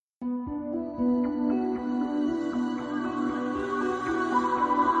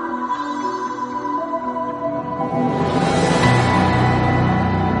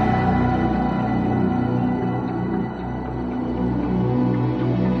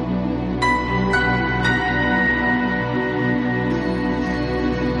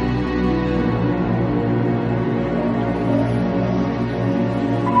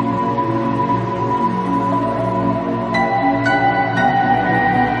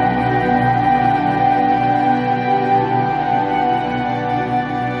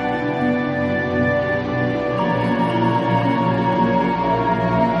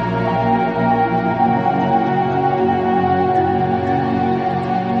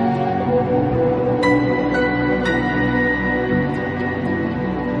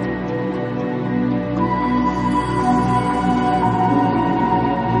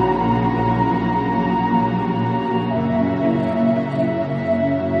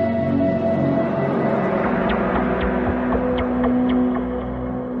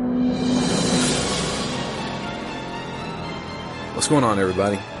going on,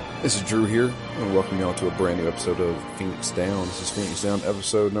 everybody? This is Drew here, and welcome y'all to a brand new episode of Phoenix Down. This is Phoenix Down,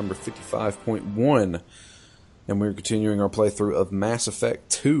 episode number 55.1, and we're continuing our playthrough of Mass Effect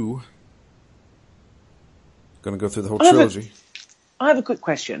 2. Going to go through the whole trilogy. I have a quick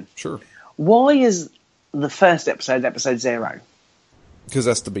question. Sure. Why is the first episode 0? Because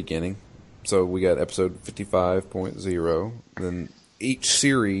that's the beginning. So we got episode 55.0, then each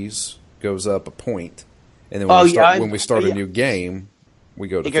series goes up a point, and then when we start a new game, we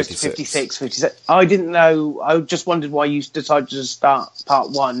go to 56. It goes to 56, 57. I didn't know. I just wondered why you decided to start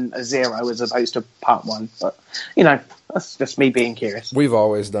part 1 as 0 as opposed to part 1. But, you know, that's just me being curious. We've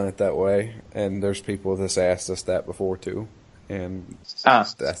always done it that way, and there's people that's asked us that before, too. And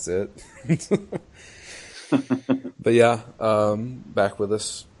that's it. But yeah, back with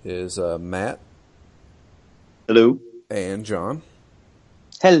us is Matt. Hello. And John.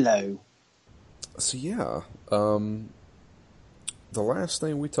 Hello. So yeah, the last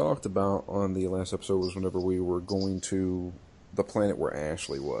thing we talked about on the last episode was whenever we were going to the planet where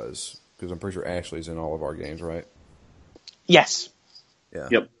Ashley was, because I'm pretty sure Ashley's in all of our games, right? Yes. Yeah.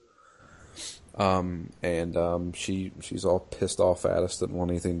 Yep. And she's all pissed off at us, didn't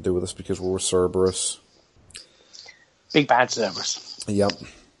want anything to do with us because we're Cerberus. Big bad Cerberus. Yep.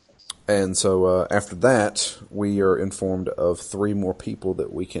 And so after that, we are informed of 3 more people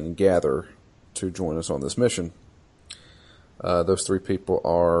that we can gather to join us on this mission. Those 3 people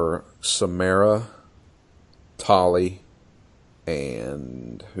are Samara, Tali,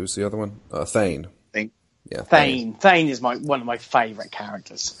 and who's the other one? Thane. Thane. Yeah, Thane. Thane is one of my favourite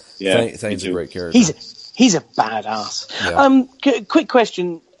characters. Yeah, Thane's a great character. He's a badass. Yeah. Quick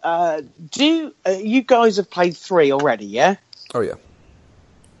question: do you guys have played 3 already? Yeah. Oh yeah.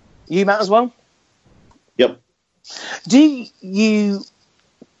 You, Matt, as well? Yep.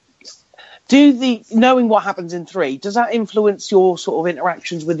 Knowing what happens in 3, does that influence your sort of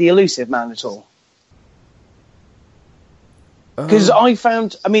interactions with the Elusive Man at all? Because I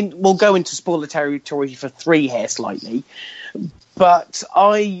found, we'll go into spoiler territory for 3 here slightly, but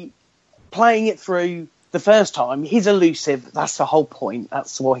playing it through the first time, he's elusive, that's the whole point,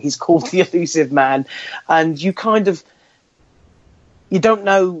 that's why he's called the Elusive Man, and you don't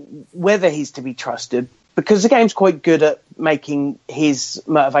know whether he's to be trusted, because the game's quite good at making his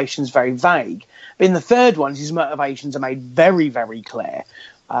motivations very vague. But in the third one, his motivations are made very, very clear.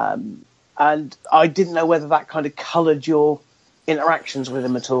 And I didn't know whether that kind of coloured your interactions with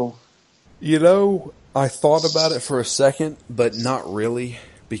him at all. You know, I thought about it for a second, but not really,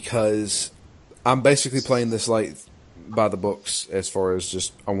 because I'm basically playing this like by the books as far as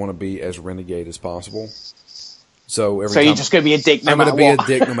just I want to be as renegade as possible. So you're just going to be a dick no matter what. I'm going to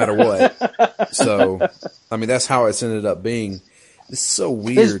be a dick no matter what. So, that's how it's ended up being. It's so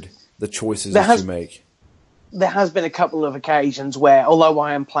weird, the choices that you make. There has been a couple of occasions where, although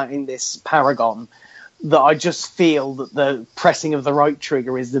I am playing this Paragon, that I just feel that the pressing of the right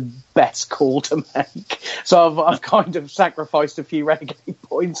trigger is the best call to make. So I've kind of sacrificed a few renegade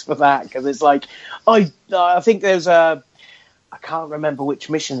points for that, because it's like, I think there's I can't remember which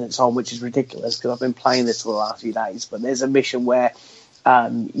mission it's on, which is ridiculous because I've been playing this for the last few days. But there's a mission where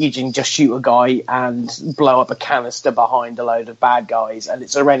you can just shoot a guy and blow up a canister behind a load of bad guys, and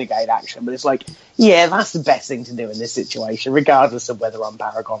it's a renegade action. But it's like, yeah, that's the best thing to do in this situation, regardless of whether I'm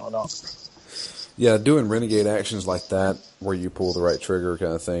Paragon or not. Yeah, doing renegade actions like that, where you pull the right trigger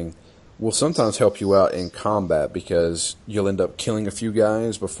kind of thing, will sometimes help you out in combat because you'll end up killing a few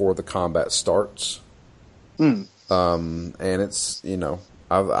guys before the combat starts. And it's,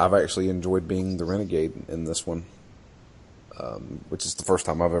 I've actually enjoyed being the renegade in this one, which is the first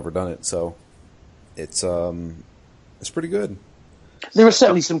time I've ever done it. So it's pretty good. There are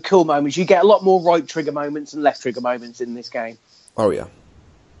certainly some cool moments. You get a lot more right trigger moments and left trigger moments in this game. Oh yeah.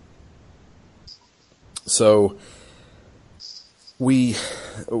 So we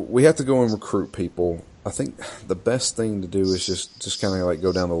have to go and recruit people. I think the best thing to do is just kind of like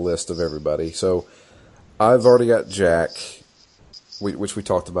go down the list of everybody. So I've already got Jack, which we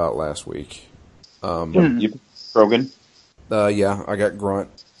talked about last week. You, Krogan? Yeah, I got Grunt,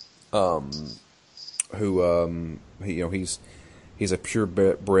 who he's a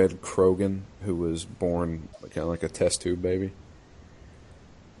purebred Krogan who was born kind of like a test tube baby.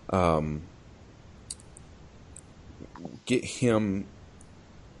 Get him.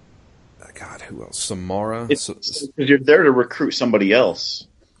 God, who else? Samara. Because you're there to recruit somebody else.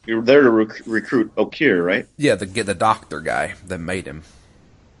 You're there to recruit Okir, right? Yeah, the doctor guy that made him.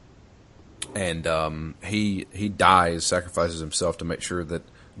 And he dies, sacrifices himself to make sure that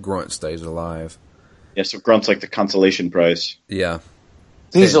Grunt stays alive. Yeah, so Grunt's like the consolation prize. Yeah.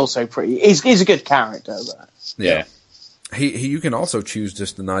 He's also pretty... He's a good character, but... Yeah. You can also choose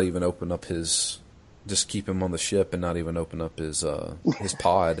just to not even open up just keep him on the ship and not even open up his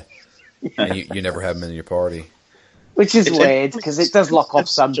pod. Yeah. And you never have him in your party. Which is weird, because it does lock off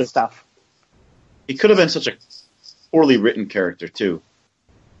some stuff. He could have been such a poorly written character, too.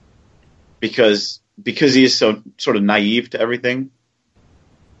 Because he is so sort of naive to everything.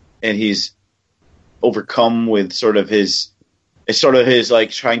 And he's overcome with sort of his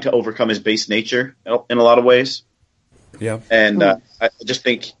like trying to overcome his base nature in a lot of ways. Yeah. And I just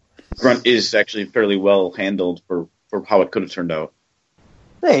think Grunt is actually fairly well handled for how it could have turned out.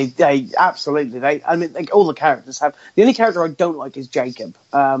 They absolutely. I mean, like, all the characters have. The only character I don't like is Jacob.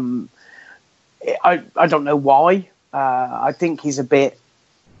 I don't know why. I think he's a bit.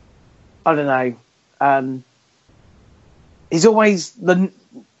 I don't know. He's always the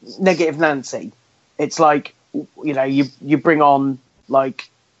negative Nancy. It's like, you know, you bring on, like,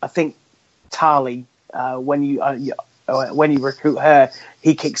 I think Tali, when you recruit her,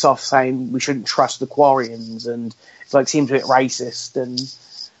 he kicks off saying we shouldn't trust the Quarians, and it's like seems a bit racist,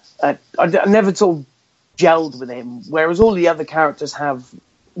 and I never sort of gelled with him. Whereas all the other characters have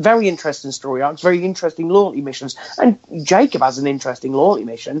very interesting story arcs, very interesting loyalty missions, and Jacob has an interesting loyalty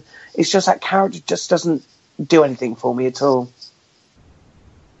mission. It's just that character just doesn't do anything for me at all.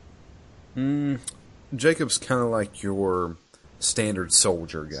 Jacob's kind of like your standard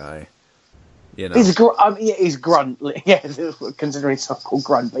soldier guy. You know, he's Grunt. Yeah, considering it's not called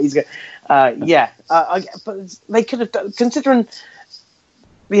Grunt, but he's good. But they could have done, considering,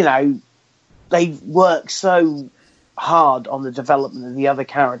 you know, they work so hard on the development of the other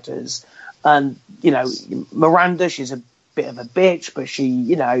characters, and you know, Miranda, she's a bit of a bitch, but she,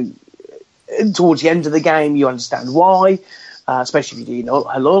 you know, towards the end of the game, you understand why, especially if you do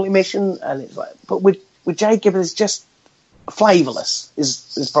her loyalty mission, and it's like, but with Jacob, it's just flavourless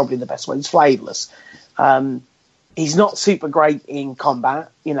is probably the best way. It's flavourless. He's not super great in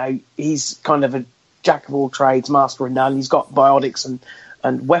combat. You know, he's kind of a jack of all trades, master of none. He's got biotics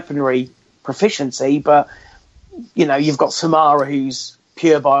and weaponry proficiency, but you know, you've got Samara, who's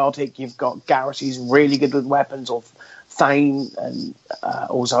pure biotic. You've got Garrett, who's really good with weapons, or Thane and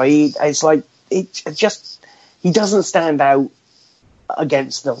or Zaid. It's like he doesn't stand out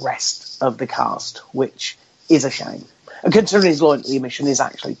against the rest of the cast, which is a shame. And considering his loyalty mission is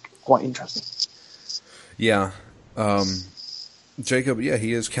actually quite interesting. Yeah. Jacob, yeah,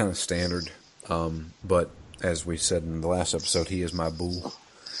 he is kind of standard. But as we said in the last episode, he is my boo.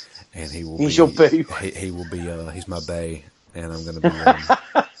 And he's your boo. He will be, he's my bae. And I'm going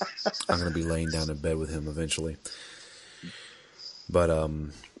to be laying down in bed with him eventually. But,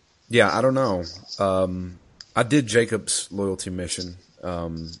 yeah, I don't know. I did Jacob's loyalty mission.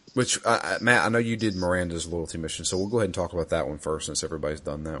 Which, Matt, I know you did Miranda's loyalty mission, so we'll go ahead and talk about that one first, since everybody's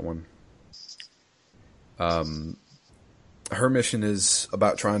done that one. Her mission is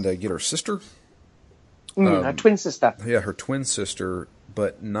about trying to get her sister. Her twin sister. Yeah, her twin sister,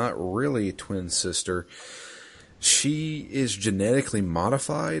 but not really a twin sister. She is genetically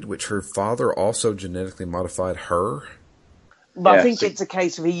modified, which her father also genetically modified her. But I think it's a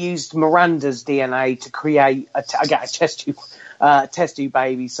case of he used Miranda's DNA to create a test tube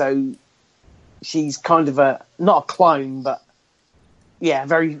baby. So she's kind of not a clone, but yeah,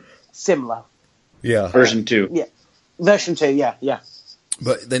 very similar. Yeah, version 2. Yeah, version 2. Yeah.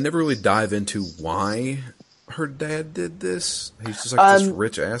 But they never really dive into why her dad did this. He's just like this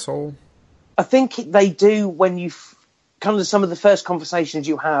rich asshole. I think they do when you kind of some of the first conversations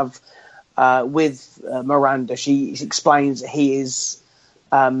you have with Miranda. She explains that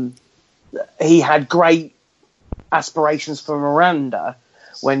he had great aspirations for Miranda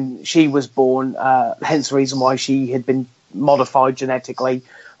when she was born, hence the reason why she had been modified genetically.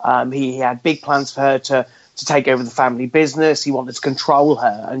 He had big plans for her to take over the family business. He wanted to control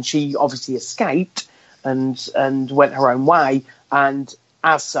her, and she obviously escaped and went her own way, and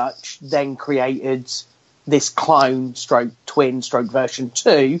as such then created this clone stroke twin stroke version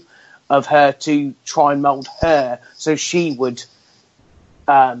 2 of her to try and mold her so she would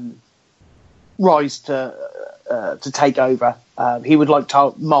rise to take over. He would like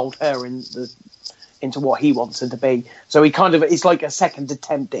to mold her into what he wants her to be. So he kind of, it's like a second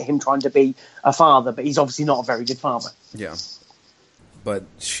attempt at him trying to be a father, but he's obviously not a very good father. Yeah. But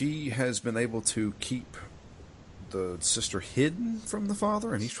she has been able to keep the sister hidden from the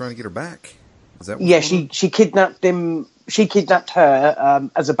father, and he's trying to get her back. Is that what she kidnapped him. She kidnapped her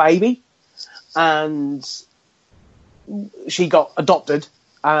as a baby, and she got adopted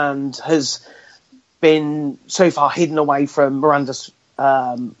and has been so far hidden away from Miranda's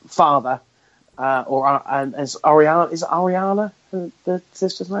father. As Ariana, is it Ariana the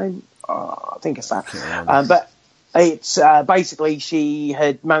sister's name? I think it's that. But It's basically she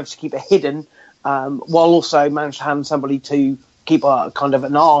had managed to keep it hidden, while also managed to have somebody to keep a kind of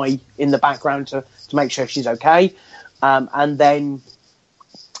an eye in the background to make sure she's okay. And then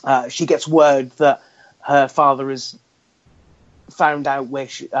she gets word that her father has found out where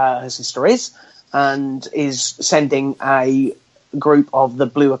her sister is and is sending a group of the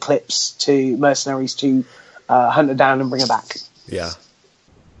Blue Eclipse to mercenaries to hunt her down and bring her back. Yeah.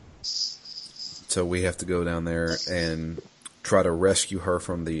 So we have to go down there and try to rescue her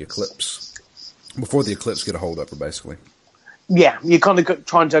from the Eclipse before the Eclipse get a hold of her, basically. Yeah, you're kind of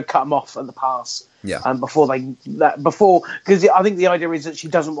trying to cut them off at the pass. Yeah. Because I think the idea is that she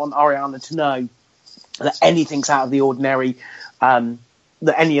doesn't want Ariana to know that anything's out of the ordinary,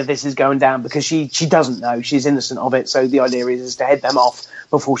 that any of this is going down, because she doesn't know. She's innocent of it. So the idea is to head them off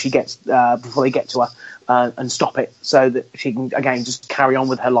before they get to her and stop it, so that she can again just carry on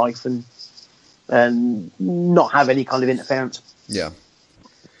with her life and not have any kind of interference. Yeah.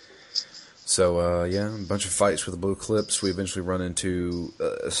 So, a bunch of fights with the Blue Eclipse. We eventually run into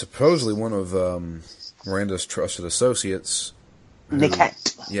supposedly one of Miranda's trusted associates.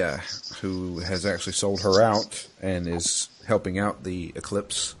 Niket. Yeah, who has actually sold her out and is helping out the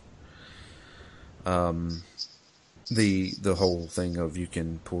Eclipse. The whole thing of you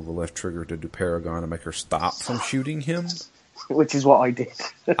can pull the left trigger to do Paragon and make her stop from shooting him. Which is what I did.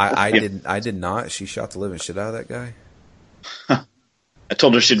 I did not. She shot the living shit out of that guy. I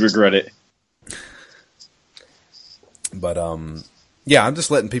told her she'd regret it. But I'm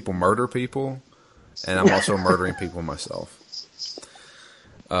just letting people murder people, and I'm also murdering people myself.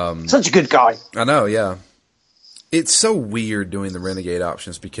 Such a good guy. I know, yeah. It's so weird doing the Renegade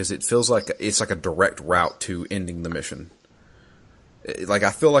options because it feels like it's like a direct route to ending the mission. Like,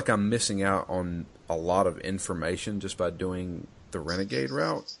 I feel like I'm missing out on a lot of information just by doing the Renegade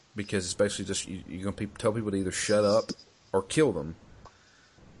route, because it's basically just you're going to tell people to either shut up or kill them.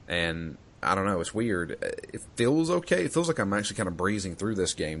 And I don't know, it's weird. It feels okay. It feels like I'm actually kind of breezing through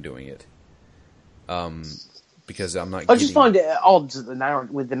this game doing it. Because I'm not. I just find it at odds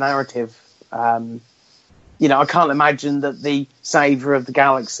with the narrative. I can't imagine that the savior of the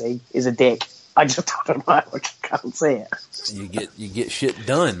galaxy is a dick. I just don't know. I can't see it. You get shit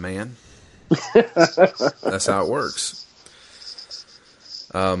done, man. That's how it works.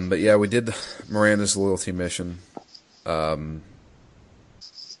 But yeah, we did Miranda's loyalty mission.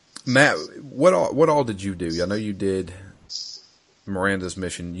 Matt, what all did you do? I know you did Miranda's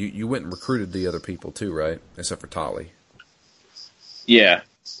mission. You went and recruited the other people too, right? Except for Tali. Yeah.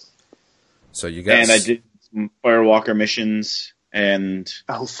 So you got. And I did some Firewalker missions and.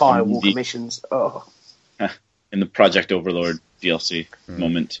 Oh, Firewalker missions! Oh. In the Project Overlord DLC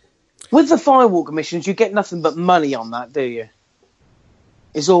moment. With the Firewalker missions, you get nothing but money on that, do you?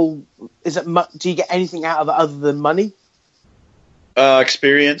 Do you get anything out of it other than money?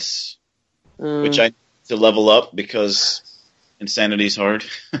 Experience, which I need to level up because insanity's hard.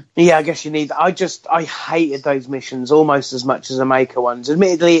 Yeah, I guess you need that. I hated those missions almost as much as the Maker ones.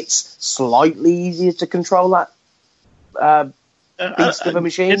 Admittedly, it's slightly easier to control that beast of a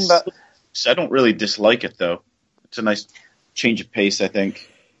machine, but I don't really dislike it though. It's a nice change of pace, I think.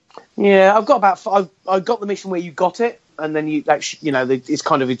 Yeah, I've got I've got the mission where you got it, and then it's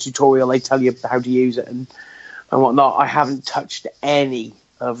kind of a tutorial. They tell you how to use it and whatnot. I haven't touched any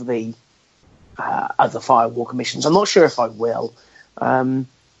of the other Firewalker missions. I'm not sure if I will. They're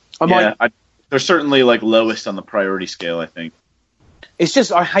certainly like lowest on the priority scale, I think. It's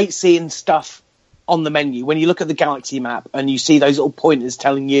just I hate seeing stuff on the menu when you look at the galaxy map and you see those little pointers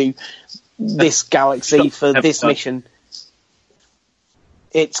telling you this galaxy for this mission.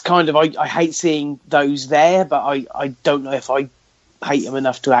 It's kind of I hate seeing those there, but I don't know if I hate them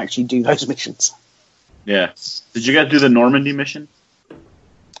enough to actually do those missions. Yeah. Did you guys do the Normandy mission?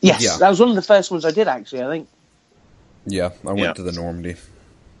 Yes, Yeah. That was one of the first ones I did, actually, I think. Yeah, I went to the Normandy.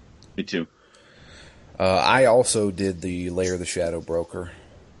 Me too. I also did the Lair of the Shadow Broker.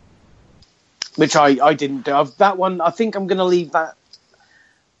 Which I didn't do. That one, I think I'm going to leave that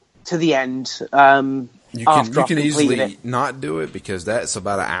to the end. You can easily not do it because that's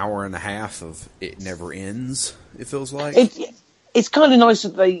about an hour and a half of it never ends, it feels like. It's kind of nice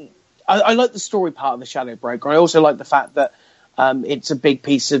that I like the story part of the Shadow Broker. I also like the fact that it's a big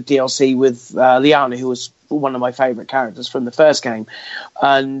piece of DLC with Liana, who was one of my favourite characters from the first game.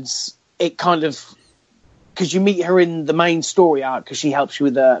 And it kind of... Because you meet her in the main story arc, because she helps you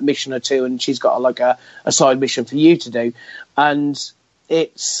with a mission or two, and she's got a side mission for you to do. And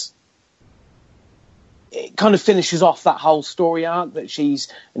it kind of finishes off that whole story arc that she's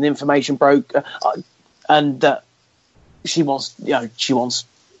an information broker, and that she wants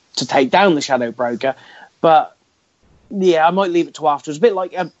to take down the Shadow Broker, but Yeah, I might leave it to afterwards. A bit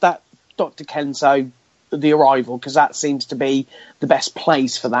like that Dr. Kenso, The Arrival, because that seems to be the best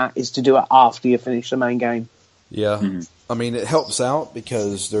place for that, is to do it after you finish the main game. Yeah. Mm-hmm. I mean, it helps out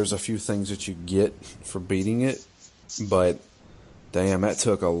because there's a few things that you get for beating it, but damn, that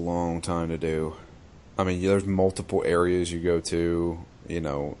took a long time to do. I mean, there's multiple areas you go to. You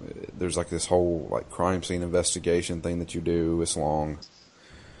know, there's like this whole like crime scene investigation thing that you do. It's long.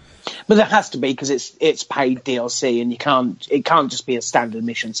 But there has to be, because it's paid DLC, and it can't just be a standard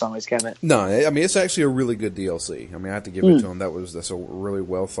mission size, can it? No, I mean, it's actually a really good DLC. I mean, I have to give it to them. That's a really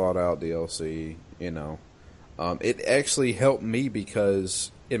well thought out DLC. You know, it actually helped me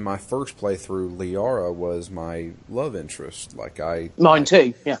because in my first playthrough, Liara was my love interest. Like Mine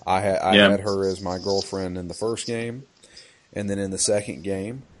too. Yeah, I had her as my girlfriend in the first game, and then in the second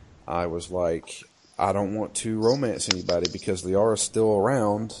game, I was like, I don't want to romance anybody because Liara's still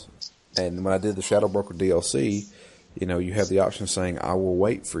around. And when I did the Shadow Broker DLC, you know, you have the option saying, I will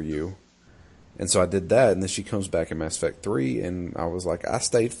wait for you. And so I did that, and then she comes back in Mass Effect 3, and I was like, I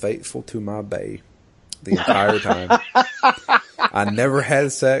stayed faithful to my bae the entire time. I never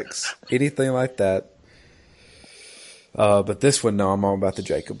had sex, anything like that. But this one, no, I'm all about the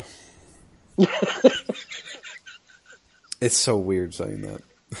Jacob. It's so weird saying that.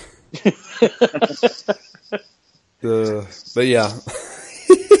 But yeah.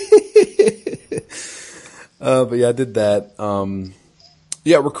 But yeah, I did that.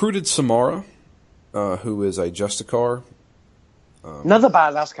 Recruited Samara, who is a Justicar. another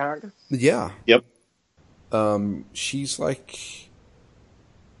badass character. Yeah. Yep. She's like,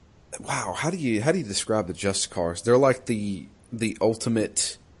 wow. How do you describe the Justicars? They're like the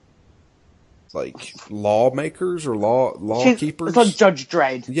ultimate, like, lawmakers or law keepers. It's like Judge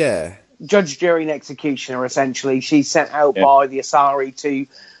Dredd. Yeah. Judge, jury, and executioner, essentially. She's sent out by the Asari to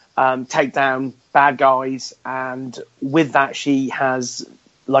take down bad guys, and with that she has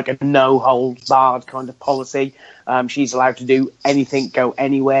like a no-holds-barred kind of policy. She's allowed to do anything, go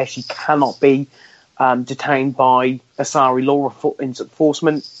anywhere. She cannot be detained by Asari law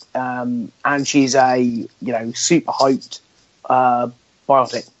enforcement, and she's a super hyped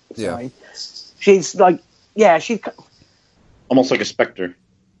biotic. Yeah. She's like, she's Almost like a Spectre.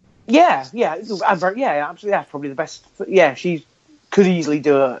 absolutely. That's probably the best. Yeah, she could easily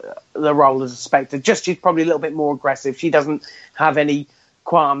do the role as a Spectre. Just she's probably a little bit more aggressive. She doesn't have any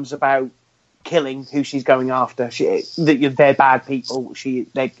qualms about killing who she's going after. They're bad people. She's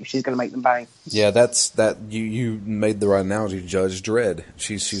going to make them bang. Yeah, that's you made the right analogy. Judge Dredd.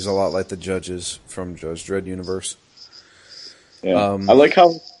 She's a lot like the judges from Judge Dredd universe. Yeah, I like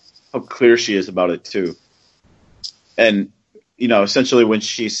how clear she is about it too. And essentially when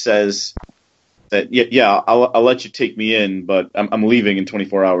she says that, I'll let you take me in, but I'm leaving in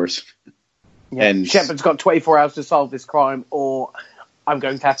 24 hours. Yeah. And Shepard's got 24 hours to solve this crime, or I'm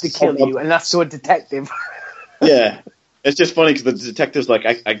going to have to kill you, and that's to a detective. Yeah, it's just funny because the detective's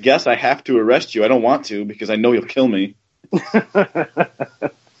like, I guess I have to arrest you. I don't want to because I know you'll kill me.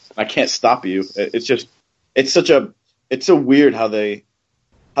 I can't stop you. It's so weird how they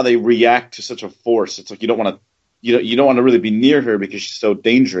react to such a force. It's like you don't want to really be near her because she's so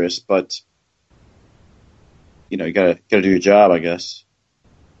dangerous, but you gotta do your job, I guess.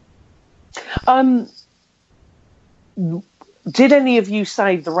 Did any of you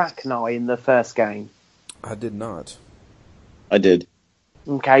save the Rachni in the first game? I did not. I did.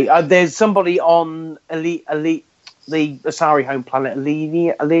 Okay, there's somebody on the Asari home planet,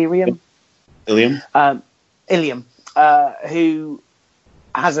 Illyrium, who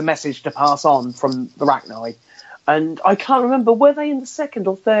has a message to pass on from the Rachni. And I can't remember, were they in the second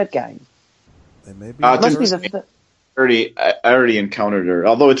or third game? They may be. Must be the I already encountered her.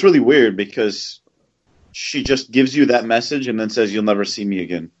 Although it's really weird because she just gives you that message and then says you'll never see me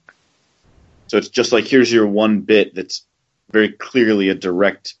again. So it's just like, here's your one bit that's very clearly a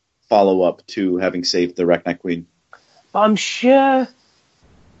direct follow-up to having saved the Rachni Queen. I'm sure...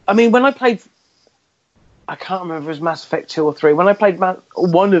 I mean, when I played... I can't remember if it was Mass Effect 2 or 3. When I played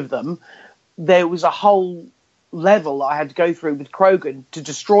one of them, there was a whole level I had to go through with Krogan to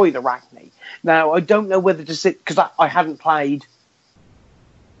destroy the Rachni. Now, I don't know whether to sit... Because I hadn't played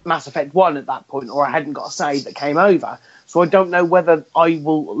Mass Effect 1 at that point, or I hadn't got a save that came over. So I don't know whether I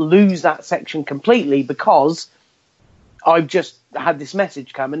will lose that section completely because I've just had this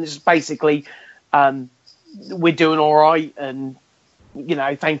message come, and it's basically, we're doing all right, and,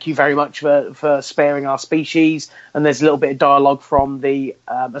 thank you very much for sparing our species. And there's a little bit of dialogue from the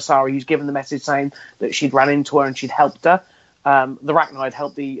Asari who's given the message saying that she'd ran into her and she'd helped her. The Rachni had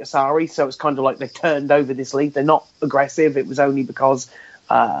helped the Asari, so it's kind of like they turned over this leaf. They're not aggressive. It was only because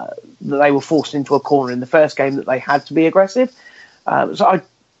that they were forced into a corner in the first game that they had to be aggressive. But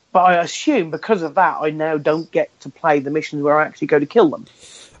I assume because of that, I now don't get to play the missions where I actually go to kill them.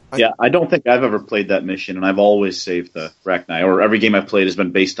 Yeah, I don't think I've ever played that mission, and I've always saved the Rachni, or every game I've played has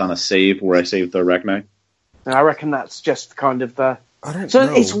been based on a save where I saved the Rachni. And I reckon that's just kind of the... I don't So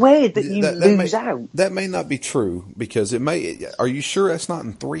know. it's weird that you lose out. That may not be true, because it may... Are you sure that's not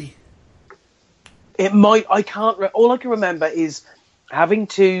in 3? It might... I can't... All I can remember is having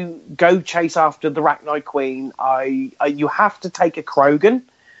to go chase after the Rachni Queen. You have to take a Krogan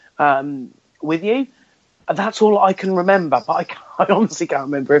with you. That's all I can remember, but I honestly can't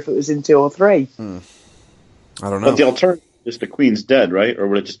remember if it was in 2 or 3. I don't know. But the alternative is the Queen's dead, right? Or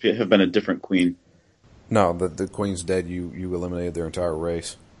would it just have been a different Queen? No, the Queen's dead. You eliminated their entire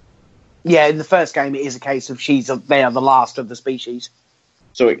race. Yeah, in the first game, it is a case of they are the last of the species.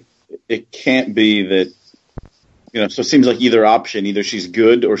 So it can't be that, so it seems like either option, either she's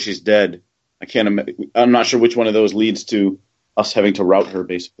good or she's dead. I'm not sure which one of those leads to us having to route her,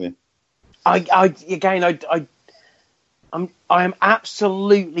 basically. I am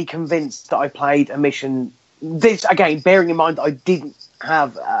absolutely convinced that I played a mission. This, again, bearing in mind that I didn't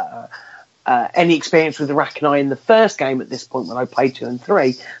have any experience with the Rachni in the first game at this point when I played 2 and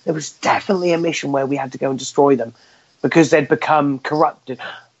 3, there was definitely a mission where we had to go and destroy them because they'd become corrupted.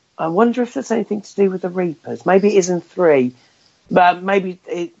 I wonder if there's anything to do with the Reapers. Maybe it is in 3, but maybe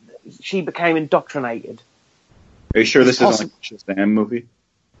she became indoctrinated. Are you sure this isn't like a Shazam movie?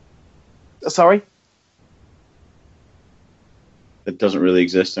 Sorry? It doesn't really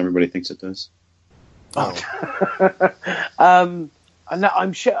exist. Everybody thinks it does. Oh.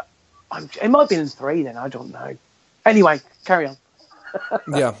 I'm sure. It might be in 3 then. I don't know. Anyway, carry on.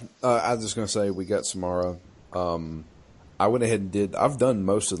 Yeah, I was just going to say we got Samara. I went ahead and I've done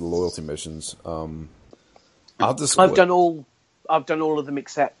most of the loyalty missions. I've done all of them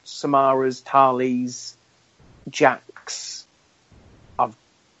except Samara's, Tali's, Jack's.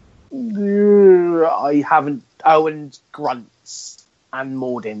 I haven't. And Grunt's and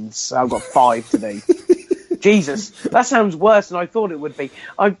Mordin's. So I've got 5 to do. Jesus, that sounds worse than I thought it would be.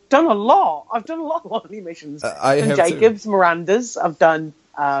 I've done a lot. I've done a lot of loyalty missions. I've done Jacob's, Miranda's. I've done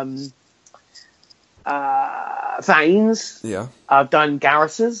Thane's. Yeah. I've done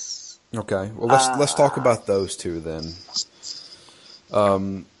Garrus's. Okay. Well, let's talk about those 2 then.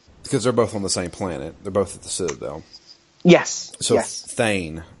 Because they're both on the same planet. They're both at the Citadel. Yes. So yes.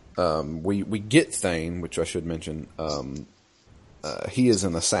 Thane, we get Thane, which I should mention. He is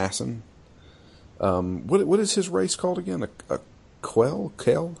an assassin. What is his race called again? A Quell?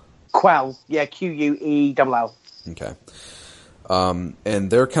 Quell. Yeah, Quell. Okay.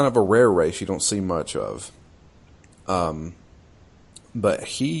 And they're kind of a rare race you don't see much of. But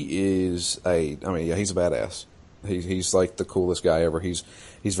he is he's a badass. He's like the coolest guy ever. He's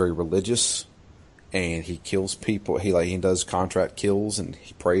very religious, and he kills people. He does contract kills, and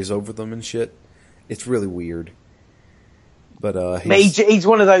he prays over them and shit. It's really weird. But he's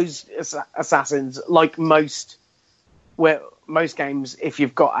one of those assassins, like most games. If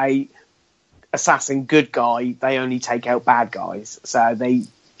you've got a assassin good guy, they only take out bad guys. So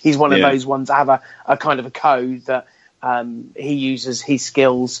he's one of those ones that have a kind of a code that he uses his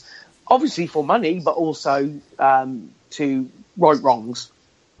skills, obviously for money, but also to right wrongs.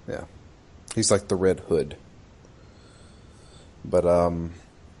 Yeah, he's like the Red Hood. But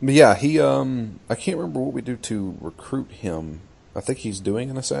yeah, he I can't remember what we do to recruit him. I think he's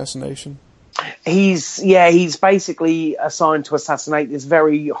doing an assassination. He's basically assigned to assassinate this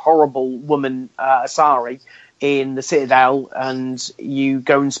very horrible woman, Asari, in the Citadel, and you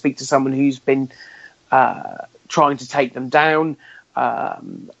go and speak to someone who's been trying to take them down,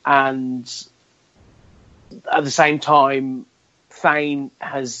 and at the same time, Thane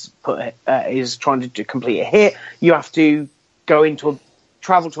is trying to complete a hit. You have to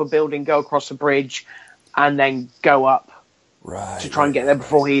travel to a building, go across a bridge, and then go up to try and get there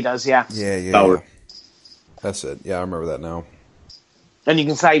before he does. Yeah. That's it. Yeah, I remember that now. And you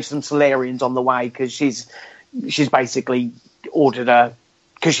can save some Solarians on the way because she's basically ordered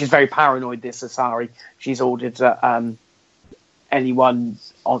because she's very paranoid. This Asari, she's ordered that anyone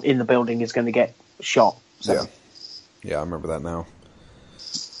in the building is going to get shot. So. Yeah, I remember that now.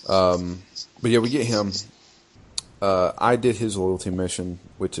 But yeah, we get him. I did his loyalty mission,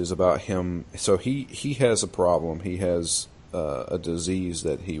 which is about him. So he has a problem. He has a disease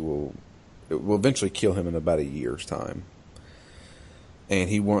that it will eventually kill him in about a year's time. And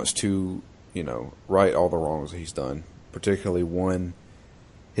he wants to, right all the wrongs he's done, particularly one,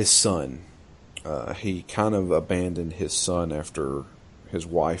 his son. He kind of abandoned his son after his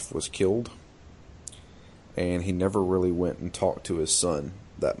wife was killed. And he never really went and talked to his son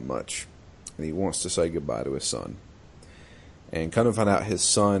that much, and he wants to say goodbye to his son. And kind of find out his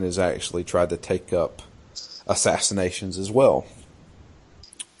son has actually tried to take up assassinations as well.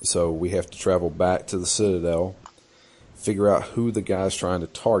 So we have to travel back to the Citadel, figure out who the guy's trying to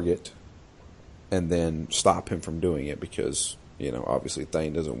target, and then stop him from doing it because, obviously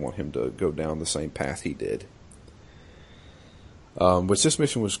Thane doesn't want him to go down the same path he did. Which this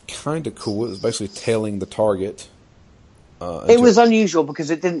mission was kind of cool. It was basically tailing the target. It was unusual because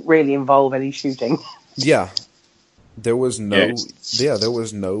it didn't really involve any shooting. Yeah. There was no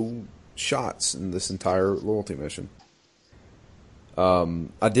shots in this entire loyalty mission.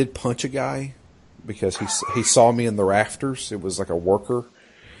 I did punch a guy because he saw me in the rafters. It was like a worker.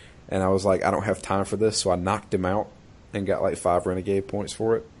 And I was like, I don't have time for this. So I knocked him out and got like 5 renegade points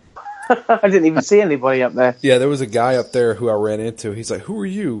for it. I didn't even see anybody up there. Yeah, there was a guy up there who I ran into. He's like, who are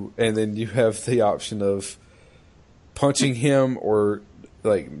you? And then you have the option of punching him or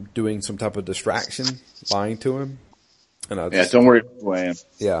like doing some type of distraction, lying to him. And don't worry who I am.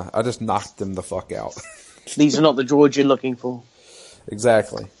 Yeah, I just knocked him the fuck out. These are not the droids you're looking for.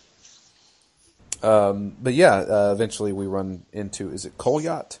 Exactly. But yeah, eventually we run into, is it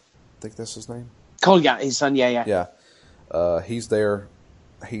Kolyat? I think that's his name. Kolyat, his son, yeah. Yeah. He's there.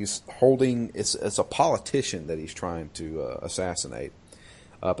 He's holding, it's a politician that he's trying to assassinate.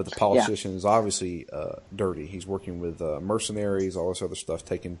 But the politician is obviously dirty. He's working with mercenaries, all this other stuff,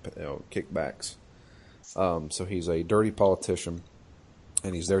 taking kickbacks. So he's a dirty politician,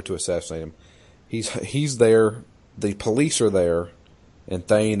 and he's there to assassinate him. He's there. The police are there, and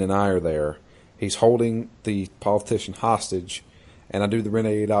Thane and I are there. He's holding the politician hostage, and I do the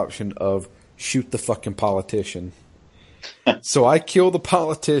renegade option of shoot the fucking politician. So I kill the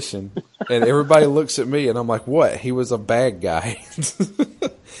politician, and everybody looks at me, and I'm like, what? He was a bad guy.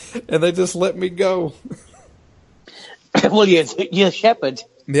 And they just let me go. Well, you're a shepherd.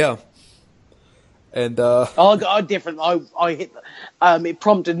 Yeah. And I got a different. I hit. It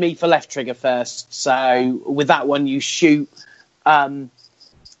prompted me for left trigger first. So with that one, you shoot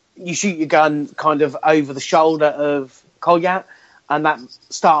your gun kind of over the shoulder of Kolyat, and that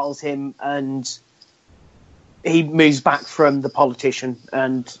startles him, and he moves back from the politician,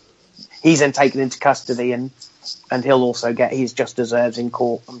 and he's then taken into custody, and he'll also get his just deserves in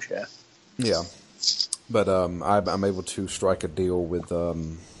court, I'm sure. Yeah, but I'm able to strike a deal with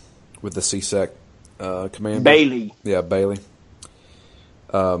the CSEC commander, Bailey. Yeah, Bailey,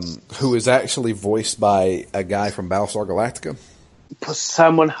 who is actually voiced by a guy from Battlestar Galactica.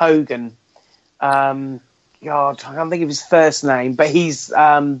 Someone Hogan. God, I can't think of his first name, but he's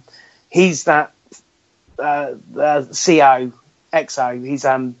that. CO, XO, he's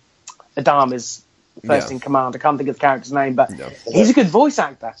Adama's first in command. I can't think of the character's name, but he's a good voice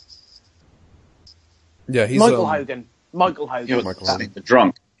actor. Yeah, he's Michael Hogan. Michael Hogan. The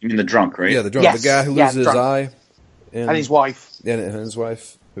drunk. You mean the drunk, right? Yeah, the drunk. Yes. The guy who loses his eye. And his wife. Yeah, and his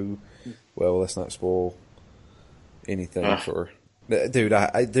wife, who, well, let's not spoil anything for... Dude,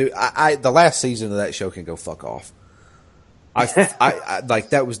 the last season of that show can go fuck off. I like,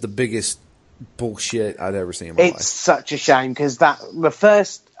 that was the biggest bullshit I'd ever seen in my life. It's such a shame because the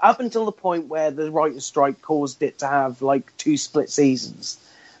first, up until the point where the writer's strike caused it to have like 2 split seasons,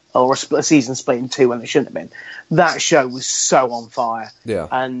 or a season split in 2 when it shouldn't have been, that show was so on fire. Yeah.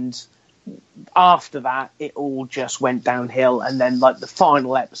 And after that, it all just went downhill, and then like the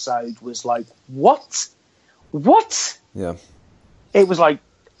final episode was like, what? Yeah. It was like,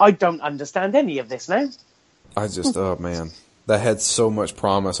 I don't understand any of this now. I just, oh man. That had so much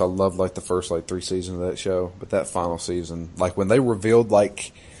promise. I loved like the first 3 seasons of that show, but that final season, like when they revealed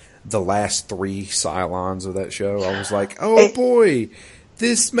like the last 3 Cylons of that show, I was like, boy,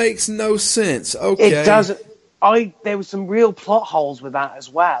 this makes no sense. Okay, it doesn't. There were some real plot holes with that as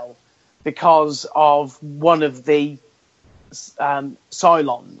well because of one of the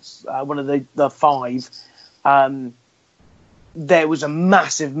Cylons, one of the 5. There was a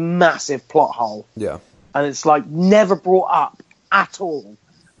massive plot hole. Yeah. And it's like never brought up at all.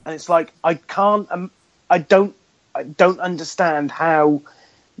 And it's like, I don't understand how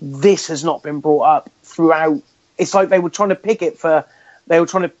this has not been brought up throughout. It's like they were trying to pick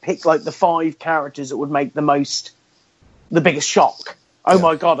like the 5 characters that would make the biggest shock. Oh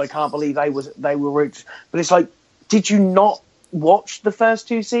my God, I can't believe they were rich. But it's like, did you not watch the first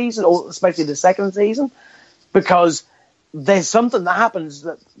 2 seasons, or especially the second season? Because there's something that happens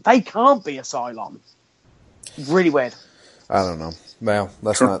that they can't be a Cylon. Really weird. I don't know. Well,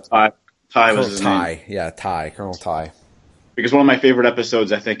 that's Colonel not... Ty was his name. Yeah, Ty. Colonel Ty. Because one of my favorite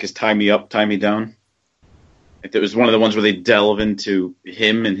episodes, I think, is Tie Me Up, Tie Me Down. It was one of the ones where they delve into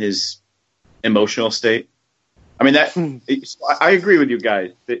him and his emotional state. I mean, I agree with you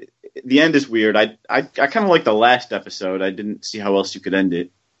guys. The end is weird. I kind of like the last episode. I didn't see how else you could end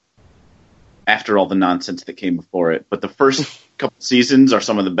it after all the nonsense that came before it. But the first couple seasons are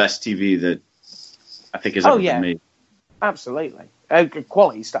some of the best TV that I think has ever been made. Absolutely.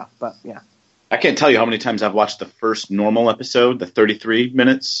 Quality stuff, but yeah. I can't tell you how many times I've watched the first normal episode, the 33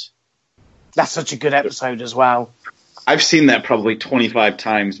 minutes. That's such a good episode as well. I've seen that probably 25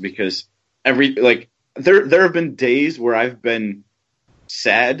 times because there have been days where I've been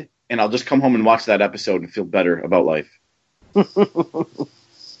sad and I'll just come home and watch that episode and feel better about life.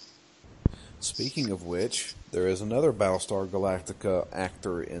 Speaking of which, there is another Battlestar Galactica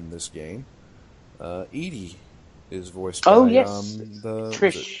actor in this game. Edie is voiced by the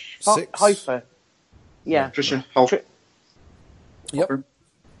Trish Six? Hyfer. Yeah. Trisha Helfer. Yep.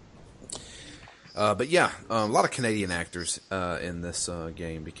 But yeah, a lot of Canadian actors in this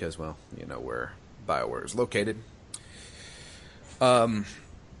game because, well, you know where BioWare is located. But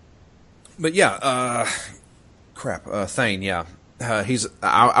yeah, Thane, yeah.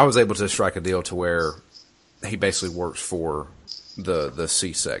 I was able to strike a deal to where he basically works for the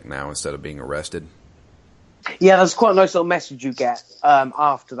CSEC now instead of being arrested. Yeah, there's quite a nice little message you get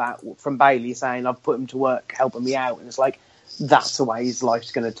after that from Bailey saying, I've put him to work helping me out. And it's like, that's the way his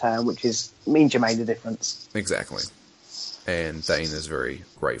life's going to turn, which means you made a difference. Exactly. And Thane is very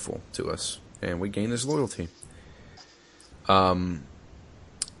grateful to us. And we gain his loyalty. Garrus.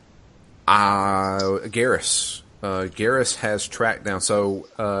 Garrus has tracked down.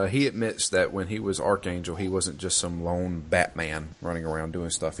 So he admits that when he was Archangel, he wasn't just some lone Batman running around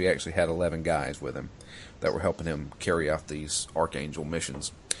doing stuff. He actually had 11 guys with him that were helping him carry out these Archangel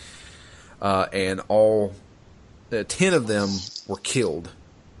missions. And all 10 of them were killed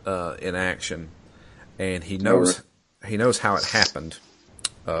in action. And he knows how it happened.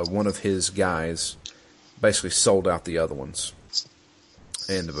 One of his guys basically sold out the other ones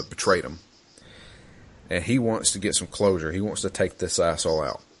and betrayed them. And he wants to get some closure. He wants to take this asshole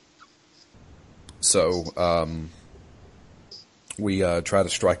out. So we try to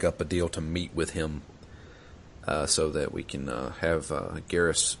strike up a deal to meet with him so that we can have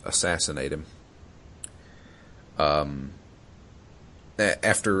Garrus assassinate him.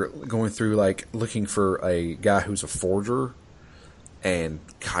 After going through, looking for a guy who's a forger and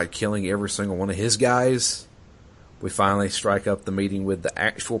killing every single one of his guys, we finally strike up the meeting with the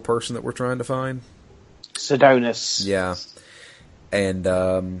actual person that we're trying to find. Sidonus. Yeah. And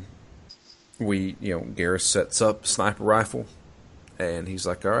Garrus sets up a sniper rifle, and he's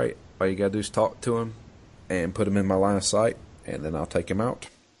like, all right, all you got to do is talk to him and put him in my line of sight, and then I'll take him out.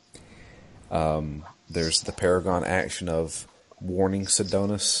 There's the Paragon action of warning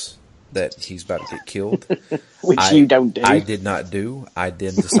Sidonus that he's about to get killed. Which you don't do. I did not do. I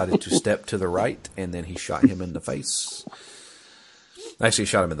then decided to step to the right, and then he shot him in the face. Actually, he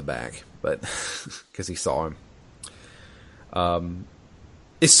shot him in the back, but because he saw him.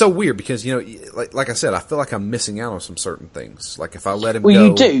 It's so weird because, like I said, I feel like I'm missing out on some certain things. Like if I let him go... Well,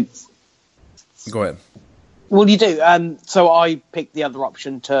 you do. Go ahead. Well, you do. So I picked the other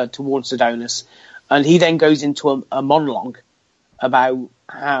option to warn Sidonus, and he then goes into a monologue about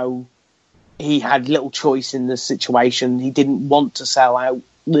how he had little choice in the situation. He didn't want to sell out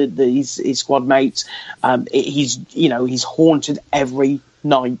his squad mates. He's haunted every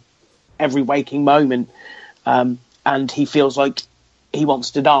night, every waking moment, and he feels like he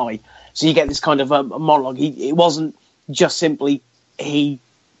wants to die. So you get this kind of a monologue. It wasn't just simply he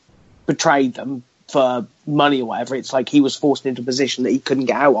betrayed them for money or whatever. It's like he was forced into a position that he couldn't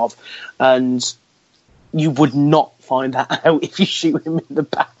get out of, and you would not find that out if you shoot him in the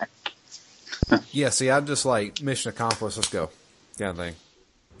back. Yeah, see, I'm just like, mission accomplished, let's go, kind of thing.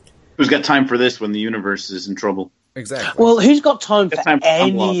 Who's got time for this when the universe is in trouble? Exactly. Well, who's got time for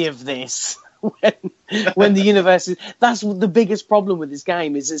any of this when the universe is... That's the biggest problem with this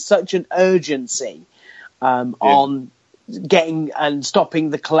game, is there's such an urgency on getting and stopping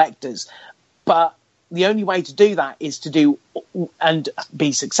the collectors. But the only way to do that is to do, and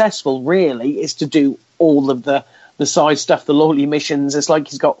be successful, really, is to do all of the side stuff, the loyalty missions. It's like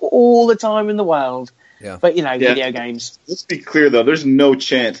he's got all the time in the world. Yeah. But, video games. Let's be clear, though. There's no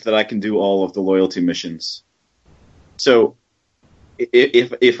chance that I can do all of the loyalty missions. So,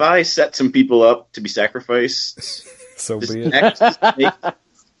 if I set some people up to be sacrificed, so does be it. Make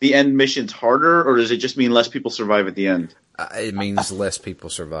the end missions harder, or does it just mean less people survive at the end? It means less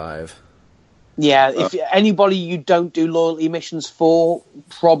people survive. Yeah, if anybody you don't do loyalty missions for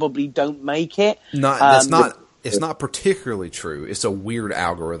probably don't make it. It's not particularly true. It's a weird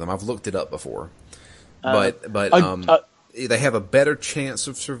algorithm. I've looked it up before. But they have a better chance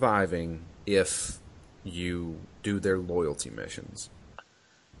of surviving if you do their loyalty missions.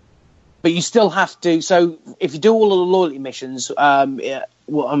 But you still have to. So if you do all of the loyalty missions,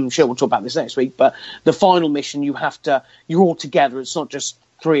 well, I'm sure we'll talk about this next week. But the final mission, you're all together. It's not just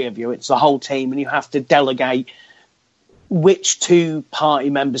 3 of you; it's the whole team, and you have to delegate which 2 party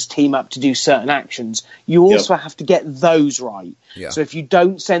members team up to do certain actions. You also have to get those right. Yeah. So if you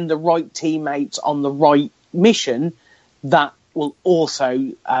don't send the right teammates on the right mission, that will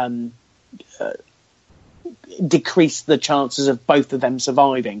also decrease the chances of both of them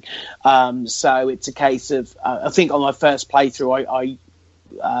surviving. So it's a case of, I think on my first playthrough,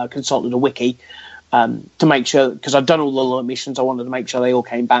 I consulted a wiki to make sure, because I'd done all the missions, I wanted to make sure they all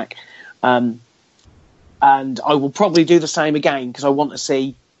came back. And I will probably do the same again, because I want to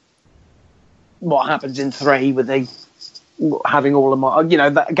see what happens in 3 with having all of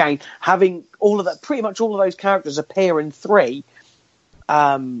my, having all of that, pretty much all of those characters appear in 3.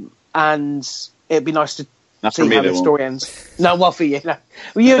 And it'd be nice to see how the story ends. No, well, for you. No.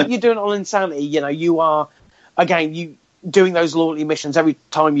 Well, you're doing it on Insanity. You are, again, you doing those loyalty missions. Every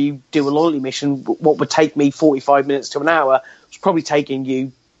time you do a loyalty mission, what would take me 45 minutes to an hour is probably taking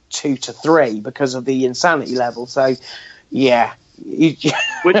you 2 to 3 because of the Insanity level. So, yeah.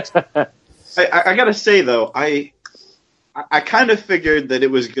 Which, I gotta say, though, I kind of figured that it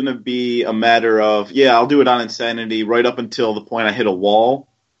was going to be a matter of, I'll do it on Insanity right up until the point I hit a wall,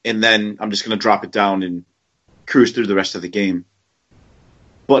 and then I'm just going to drop it down and cruise through the rest of the game.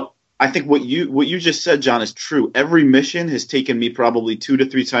 But I think what you just said, John, is true. Every mission has taken me probably 2 to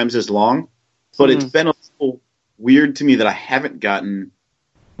 3 times as long, but it's been a little weird to me that I haven't gotten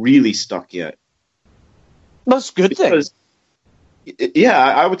really stuck yet. That's a good thing. Yeah,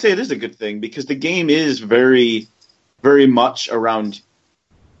 I would say it is a good thing, because the game is very, very much around,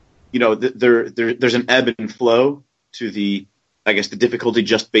 there's an ebb and flow to the difficulty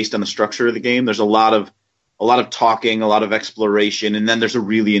just based on the structure of the game. There's a lot of talking, a lot of exploration, and then there's a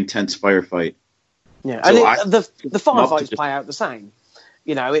really intense firefight. Yeah, so and the firefights play out the same.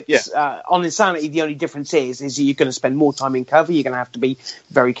 On Insanity, the only difference is you're going to spend more time in cover. You're going to have to be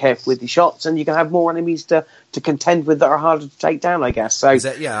very careful with your shots, and you're going to have more enemies to contend with that are harder to take down, I guess. So, I was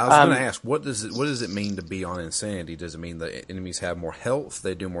going to ask, what does it mean to be on Insanity? Does it mean that enemies have more health?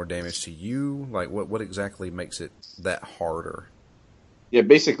 They do more damage to you? Like, what exactly makes it that harder? Yeah, it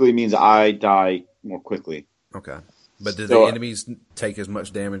basically means I die more quickly. Okay. But do the enemies take as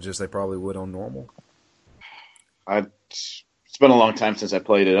much damage as they probably would on normal? It's been a long time since I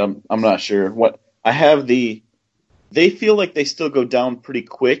played it. I'm not sure. They feel like they still go down pretty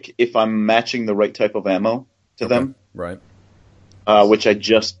quick if I'm matching the right type of ammo to them. Right. Which I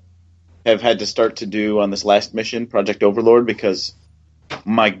just have had to start to do on this last mission, Project Overlord, because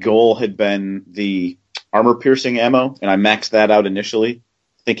my goal had been the armor-piercing ammo, and I maxed that out initially,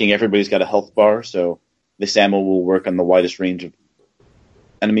 thinking everybody's got a health bar, so this ammo will work on the widest range of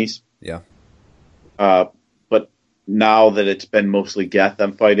enemies. Yeah. But now that it's been mostly Geth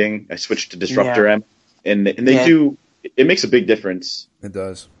I'm fighting, I switched to Disruptor ammo, and they do. It makes a big difference. It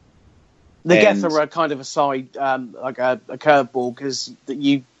does. The Geth are kind of a side, like a curveball, because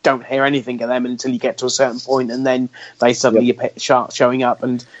you don't hear anything of them until you get to a certain point, and then they suddenly start showing up.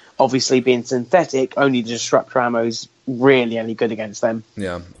 And obviously, being synthetic, only the Disruptor ammo is really any good against them.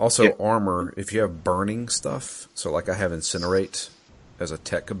 Yeah. Also, armor, if you have burning stuff, so like I have Incinerate as a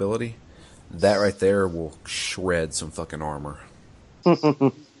tech ability, that right there will shred some fucking armor.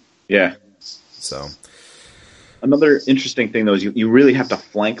 Yeah. So... Another interesting thing, though, is you really have to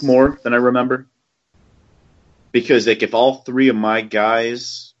flank more than I remember. Because like if all 3 of my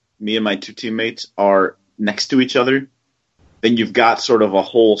guys, me and my 2 teammates, are next to each other, then you've got sort of a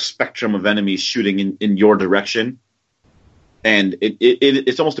whole spectrum of enemies shooting in your direction. And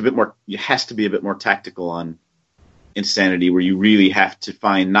it's almost a bit more, it has to be a bit more tactical on Insanity, where you really have to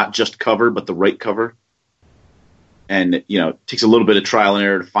find not just cover, but the right cover. And, it takes a little bit of trial and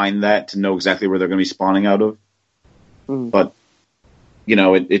error to find that, to know exactly where they're going to be spawning out of. But,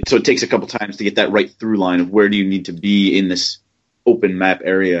 so it takes a couple times to get that right through line of where do you need to be in this open map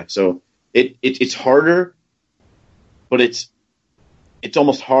area. So it's harder, but it's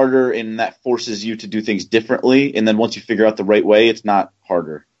almost harder, and that forces you to do things differently. And then once you figure out the right way, it's not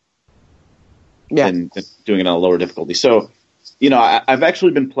harder than doing it on a lower difficulty. So, I've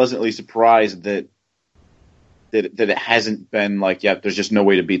actually been pleasantly surprised that it hasn't been like, there's just no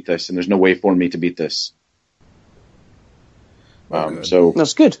way to beat this, and there's no way for me to beat this. So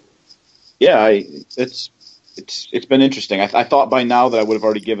that's good. Yeah, it's been interesting. I thought by now that I would have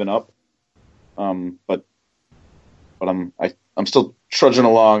already given up, but I'm still trudging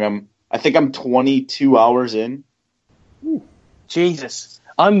along. I think I'm 22 hours in. Ooh, Jesus,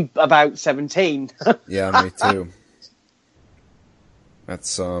 I'm about 17. Yeah, me too.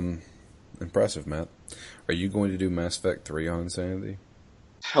 That's impressive, Matt. Are you going to do Mass Effect 3 on Insanity?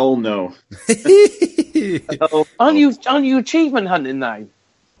 Hell no. Aren't you achievement hunting now?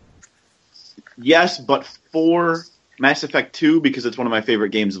 Yes, but for Mass Effect 2 because it's one of my favorite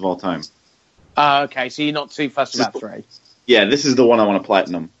games of all time. Okay, so you're not too fussed about 3. Yeah, this is the one I want to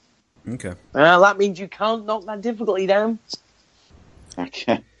platinum. Okay. That means you can't knock that difficulty down.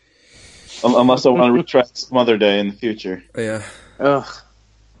 Okay. Unless I want to retry some other day in the future. Yeah. Ugh.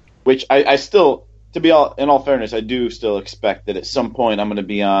 Which I still, in all fairness, I do still expect that at some point I'm going to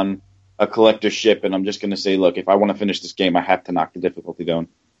be on a collector ship and I'm just going to say, look, if I want to finish this game, I have to knock the difficulty down.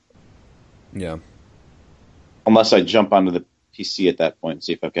 Yeah. Unless I jump onto the PC at that point and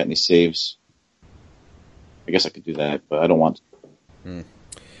see if I've got any saves. I guess I could do that, but I don't want to.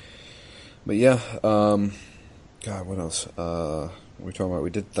 But yeah, God, what else? What are we talking about?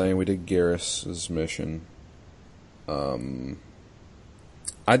 We did Garrus's mission. I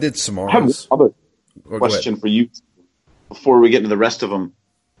did Samara's. I have another question for you before we get into the rest of them.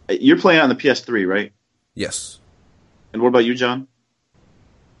 You're playing on the PS3, right? Yes. And what about you, John?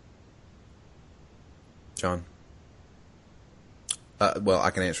 John? Well,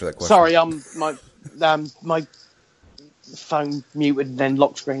 I can answer that question. Sorry, my phone muted and then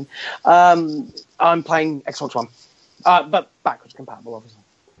lock screen. I'm playing Xbox One, but backwards compatible, obviously.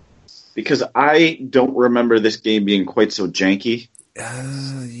 Because I don't remember this game being quite so janky.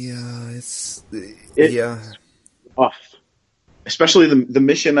 Yeah. Off. Especially the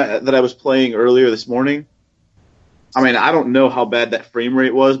mission that I was playing earlier this morning. I mean, I don't know how bad that frame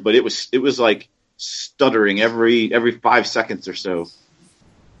rate was, but it was like stuttering every 5 seconds or so.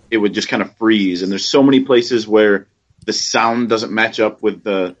 It would just kind of freeze, and there's so many places where the sound doesn't match up with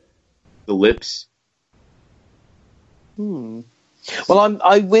the lips. Well, I'm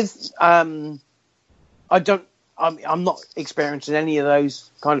not experiencing any of those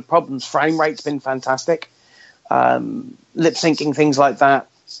kind of problems. Frame rate's been fantastic. Lip syncing, things like that.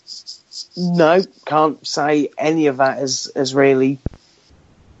 No, can't say any of that has really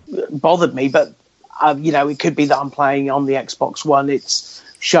bothered me. But it could be that I'm playing on the Xbox One. It's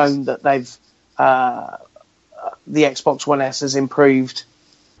shown that the Xbox One S has improved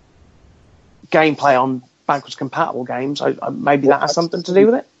gameplay on backwards compatible games. Maybe that has something to do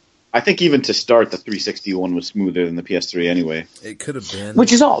with it. I think even to start, the 360 one was smoother than the PS3 anyway. It could have been.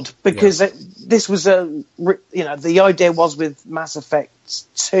 Which is odd, because this was the idea was with Mass Effect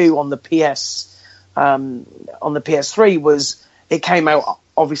 2 on the PS3 was it came out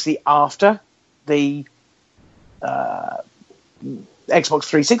obviously after the Xbox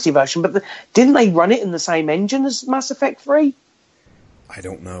 360 version, but didn't they run it in the same engine as Mass Effect 3? I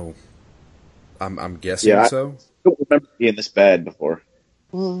don't know. I'm guessing so. I don't remember it being this bad before.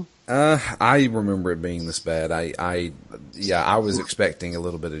 I remember it being this bad. I was expecting a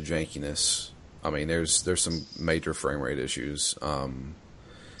little bit of jankiness. I mean, there's some major frame rate issues.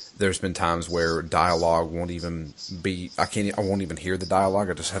 There's been times where dialogue won't even be. I won't even hear the dialogue.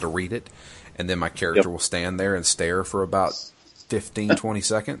 I just had to read it, and then my character will stand there and stare for about 15, 20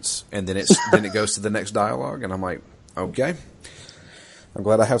 seconds, and then it goes to the next dialogue, and I'm like, okay, I'm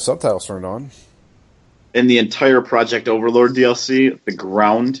glad I have subtitles turned on. In the entire Project Overlord DLC, the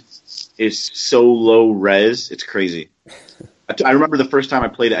ground is so low res, it's crazy. I remember the first time I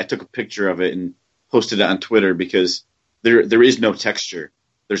played it, I took a picture of it and posted it on Twitter because there is no texture.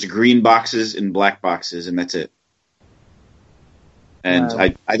 There's green boxes and black boxes, and that's it. And wow.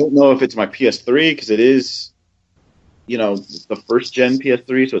 I don't know if it's my PS3, because it is, the first gen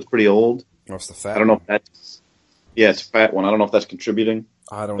PS3, so it's pretty old. What's the fat? I don't know if that's... Yeah, it's a fat one. I don't know if that's contributing.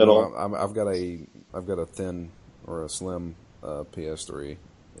 I don't know. I've got a thin or a slim PS3.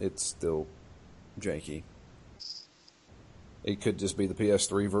 It's still janky. It could just be the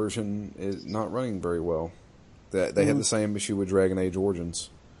PS3 version is not running very well. They had the same issue with Dragon Age Origins.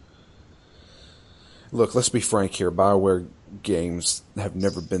 Look, let's be frank here. BioWare games have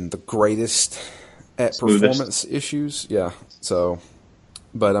never been the greatest at performance issues. Yeah. So,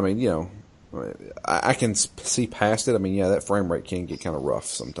 but I mean, I can see past it. I mean, that frame rate can get kind of rough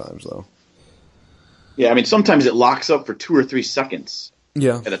sometimes, though. Yeah, I mean, sometimes it locks up for 2 or 3 seconds.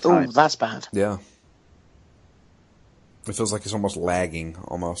 Yeah. At a time. Oh, that's bad. Yeah. It feels like it's almost lagging,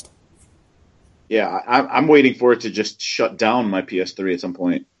 almost. Yeah, I'm waiting for it to just shut down my PS3 at some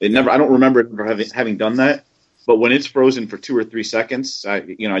point. I don't remember ever having done that, but when it's frozen for 2 or 3 seconds, I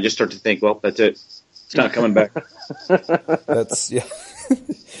just start to think, well, that's it. It's not coming back.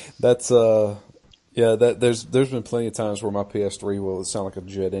 There's been plenty of times where my PS3 will sound like a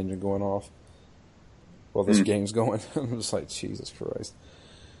jet engine going off while this game's going. I'm just like, Jesus Christ.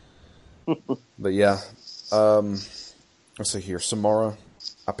 But yeah, let's see here. Samara,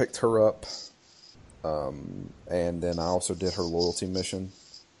 I picked her up, and then I also did her loyalty mission.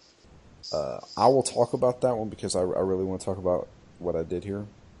 I will talk about that one because I really want to talk about what I did here.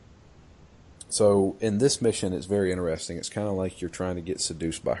 So in this mission, it's very interesting. It's kind of like you're trying to get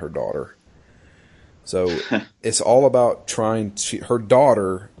seduced by her daughter. So it's all about her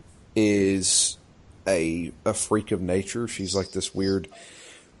daughter is a freak of nature. She's like this weird,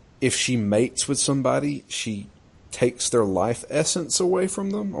 if she mates with somebody, she takes their life essence away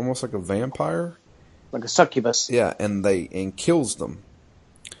from them, almost like a vampire. Like a succubus. Yeah, and kills them.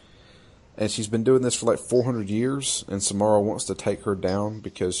 And she's been doing this for like 400 years, and Samara wants to take her down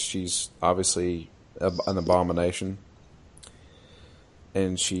because she's obviously an abomination.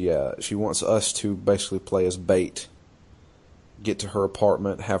 And she wants us to basically play as bait, get to her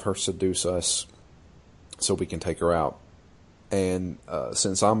apartment, have her seduce us, so we can take her out. And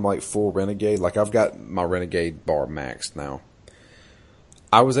since I'm like full renegade, like I've got my renegade bar maxed now,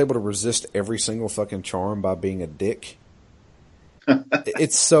 I was able to resist every single fucking charm by being a dick.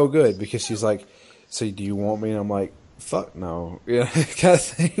 It's so good because she's like, "So do you want me?" And I'm like, "Fuck no," kind of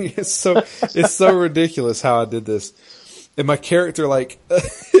thing. It's so ridiculous how I did this. And my character, like,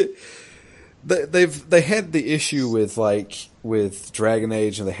 they had the issue with Dragon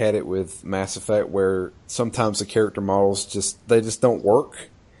Age, and they had it with Mass Effect, where sometimes the character models just don't work.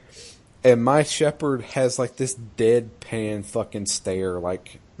 And my Shepard has like this deadpan fucking stare,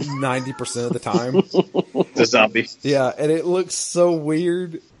 like 90% of the time. The zombie. Yeah, and it looks so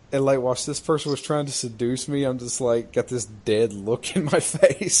weird. And like, whilst this person was trying to seduce me, I'm just like got this dead look in my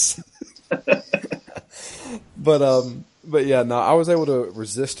face. But yeah, no, I was able to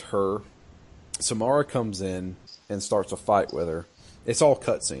resist her. Samara comes in and starts a fight with her. It's all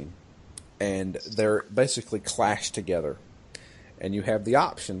cutscene. And they're basically clashed together. And you have the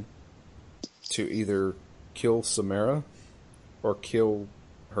option to either kill Samara or kill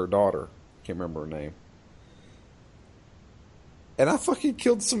her daughter. Can't remember her name. And I fucking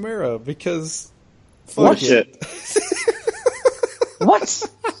killed Samara because fuck it.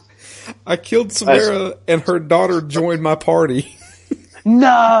 What? I killed Samara and her daughter joined my party.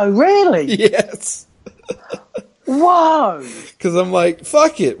 No, really? Yes. Whoa. Because I'm like,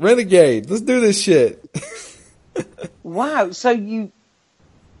 fuck it, renegade. Let's do this shit. Wow. So you...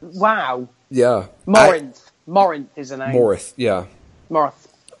 Wow. Yeah. Morinth. Morinth is her name. Morith, yeah. Morinth.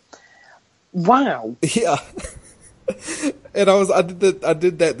 Wow. Yeah. And I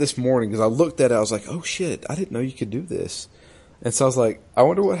did that this morning because I looked at it. I was like, oh shit, I didn't know you could do this. And so I was like, I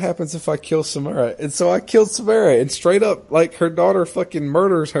wonder what happens if I kill Samara. And so I killed Samara, and straight up, like, her daughter fucking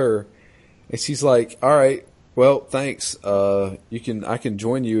murders her. And she's like, all right, well, thanks. I can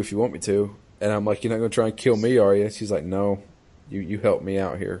join you if you want me to. And I'm like, you're not going to try and kill me, are you? She's like, no, you help me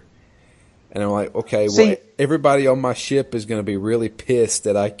out here. And I'm like, okay, well, everybody on my ship is going to be really pissed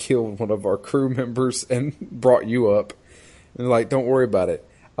that I killed one of our crew members and brought you up. And they're like, don't worry about it.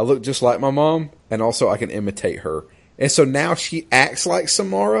 I look just like my mom, and also I can imitate her. And so now she acts like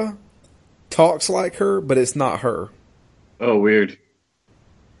Samara, talks like her, but it's not her. Oh, weird.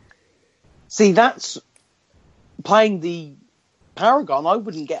 See, that's... Playing the Paragon, I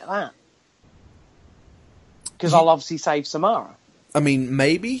wouldn't get that. Because I'll obviously save Samara. I mean,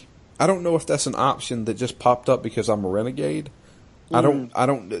 maybe. I don't know if that's an option that just popped up because I'm a renegade. I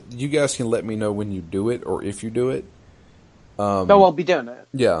don't. You guys can let me know when you do it or if you do it. No, I'll be doing it.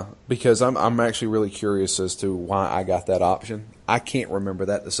 Yeah, because I'm actually really curious as to why I got that option. I can't remember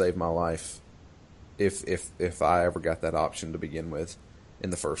that to save my life. If I ever got that option to begin with,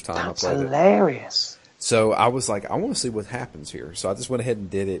 in the first time That's I played hilarious. it. So I was like, I want to see what happens here. So I just went ahead and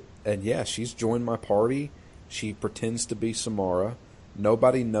did it. And yeah, she's joined my party. She pretends to be Samara.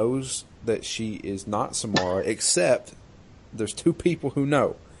 Nobody knows that she is not Samara, except there's two people who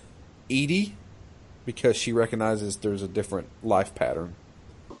know. Edie, because she recognizes there's a different life pattern.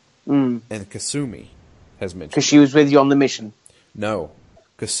 And Kasumi has mentioned. Because she was with you on the mission. No.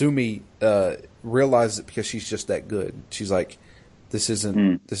 Kasumi realizes it because she's just that good. She's like, this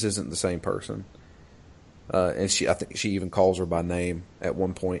isn't the same person. And I think she even calls her by name at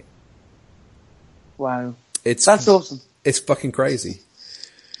one point. Wow. That's awesome. It's fucking crazy.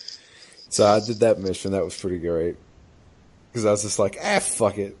 So I did that mission. That was pretty great. Because I was just like,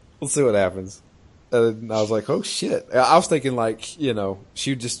 fuck it. Let's see what happens. And I was like, oh shit. I was thinking like,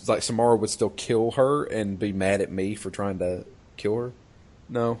 she would just, like, Samara would still kill her and be mad at me for trying to kill her.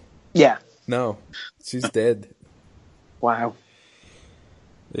 No. Yeah. No. She's dead. Wow.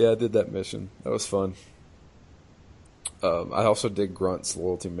 Yeah, I did that mission. That was fun. I also did Grunt's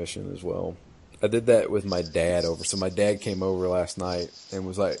loyalty mission as well. I did that with my dad over. So my dad came over last night and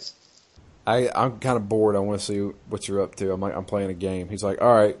was like, I'm kind of bored. I want to see what you're up to. I'm playing a game. He's like,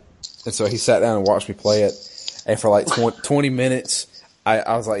 all right. And so he sat down and watched me play it. And for like 20 minutes,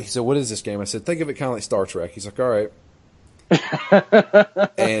 I was like, he said, what is this game? I said, think of it kind of like Star Trek. He's like, all right.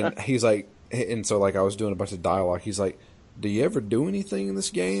 And he's like, and so like I was doing a bunch of dialogue. He's like, do you ever do anything in this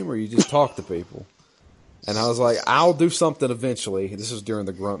game or you just talk to people? And I was like, I'll do something eventually. This is during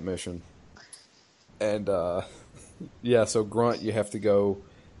the Grunt mission. And, yeah, so Grunt, you have to go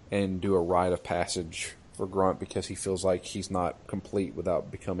and do a rite of passage for Grunt because he feels like he's not complete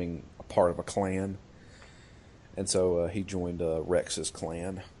without becoming a part of a clan. And so he joined Rex's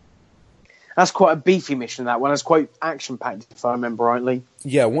clan. That's quite a beefy mission, that one. That's quite action-packed, if I remember rightly.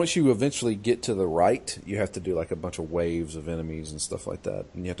 Yeah, once you eventually get to the right, you have to do like a bunch of waves of enemies and stuff like that.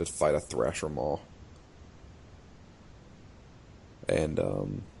 And you have to fight a Thrasher Maw.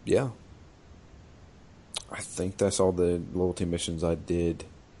 And, yeah. I think that's all the loyalty missions I did.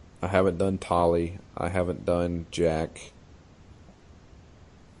 I haven't done Tali. I haven't done Jack.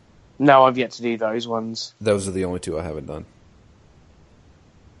 No, I've yet to do those ones. Those are the only two I haven't done.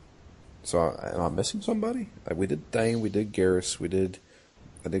 So, am I missing somebody? We did Thane, we did Garrus,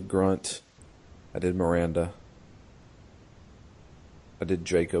 I did Grunt, I did Miranda, I did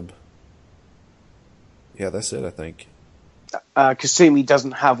Jacob. Yeah, that's it, I think. Kasumi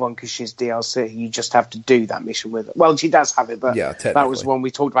doesn't have one because she's DLC. You just have to do that mission with her. Well, she does have it, but yeah, that was one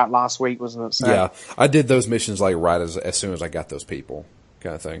we talked about last week, wasn't it? So, yeah, I did those missions like right as soon as I got those people,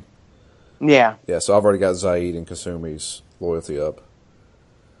 kind of thing. Yeah. Yeah, so I've already got Zaid and Kasumi's loyalty up.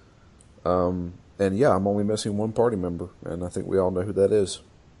 And yeah, I'm only missing one party member, and I think we all know who that is.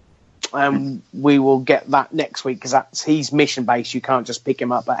 We will get that next week because he's mission based. You can't just pick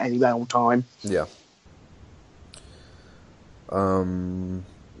him up at any old time. Yeah.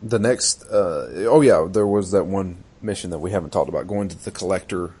 The next, there was that one mission that we haven't talked about, going to the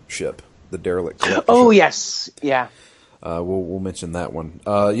collector ship, the derelict collector ship. Yes, yeah. We'll mention that one.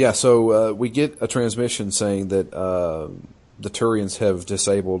 So we get a transmission saying that the Turians have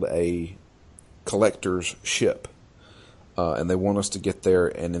disabled a collector's ship, and they want us to get there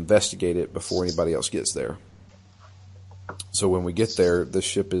and investigate it before anybody else gets there. So when we get there, the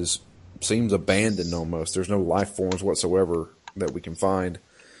ship seems abandoned almost. There's no life forms whatsoever that we can find.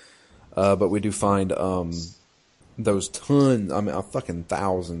 But we do find those fucking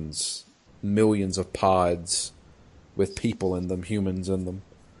thousands, millions of pods with people in them, humans in them.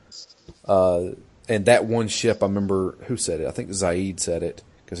 And that one ship, I remember, who said it? I think Zaid said it,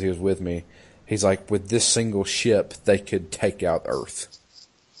 because he was with me. He's like, with this single ship, they could take out Earth.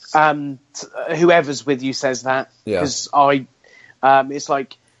 Whoever's with you says that. Yeah. Because it's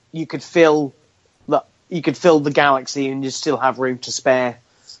like you could fill the galaxy and you still have room to spare,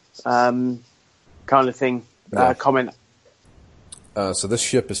 kind of thing. Yeah. Comment. So this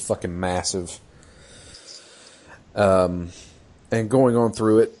ship is fucking massive. And going on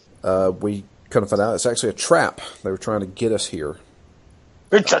through it, we kind of found out it's actually a trap. They were trying to get us here.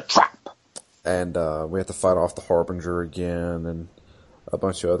 It's a trap. And we have to fight off the Harbinger again and a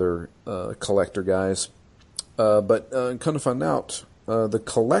bunch of other collector guys. But kind of find out, the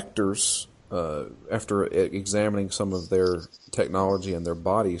collectors, after examining some of their technology and their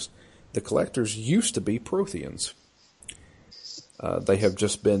bodies, the collectors used to be Protheans. They have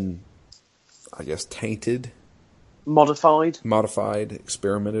just been, I guess, tainted. Modified,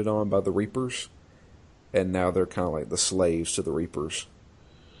 experimented on by the Reapers, and now they're kind of like the slaves to the Reapers.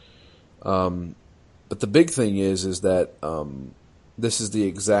 But the big thing is that this is the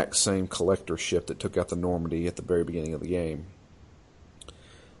exact same collector ship that took out the Normandy at the very beginning of the game.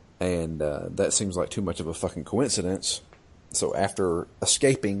 And that seems like too much of a fucking coincidence. So after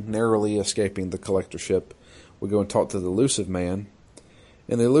narrowly escaping the collector ship, we go and talk to the Elusive Man.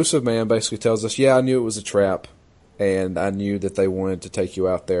 And the Elusive Man basically tells us, yeah, I knew it was a trap. And I knew that they wanted to take you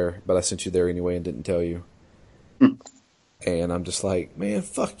out there, but I sent you there anyway and didn't tell you. And I'm just like, man,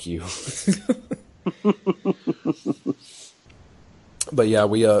 fuck you. But yeah,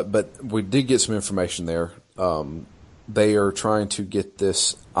 we did get some information there. They are trying to get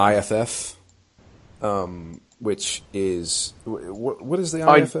this IFF, which is what is the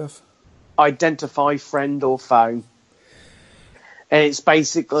IFF? Identify friend or foe. And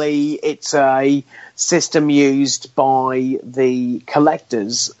it's a system used by the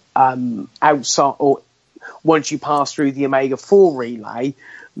collectors outside, or once you pass through the Omega-4 relay,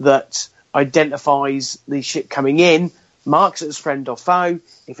 that identifies the ship coming in, marks it as friend or foe.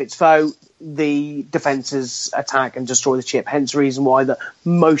 If it's foe, the defences attack and destroy the ship. Hence the reason why that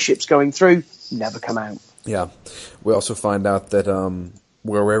most ships going through never come out. Yeah. We also find out that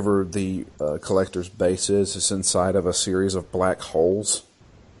wherever the collector's base is, it's inside of a series of black holes.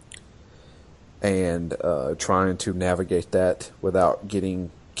 and trying to navigate that without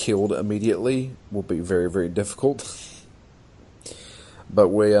getting killed immediately will be very, very difficult. But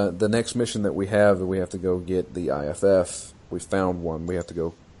the next mission that we have to go get the IFF. We found one. We have to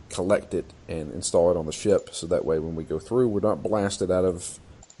go collect it and install it on the ship, so that way when we go through, we're not blasted out of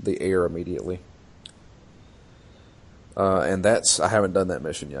the air immediately. And I haven't done that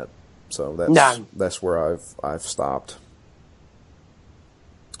mission yet, so that's where I've stopped.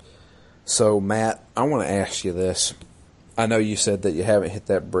 So Matt, I want to ask you this. I know you said that you haven't hit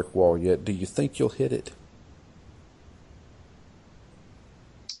that brick wall yet. Do you think you'll hit it?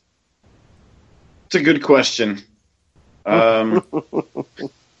 It's a good question.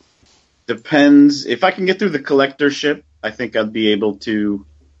 Depends. If I can get through the collector ship, I think I'd be able to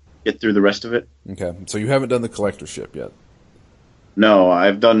get through the rest of it. Okay, so you haven't done the collector ship yet? No,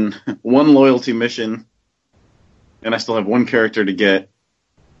 I've done one loyalty mission, and I still have one character to get.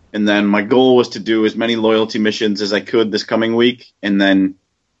 And then my goal was to do as many loyalty missions as I could this coming week, and then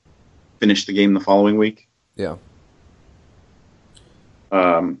finish the game the following week. Yeah.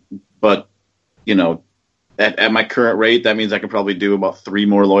 But, you know, at my current rate, that means I could probably do about 3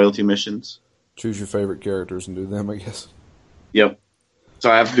 more loyalty missions. Choose your favorite characters and do them, I guess. Yep.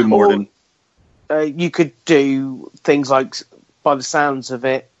 So I have to do more than... you could do things like, by the sounds of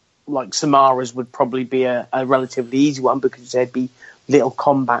it, like Samara's would probably be a relatively easy one because there'd be little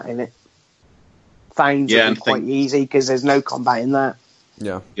combat in it. Thanes would be quite easy because there's no combat in that.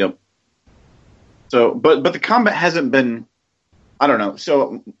 Yeah. Yep. So, but the combat hasn't been... I don't know.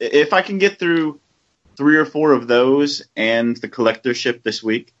 So if I can get through 3 or 4 of those and the collector ship this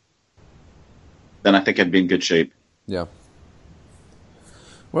week, then I think I'd be in good shape. Yeah.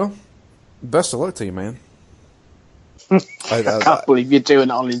 Well, best of luck to you, man. I can't believe you're doing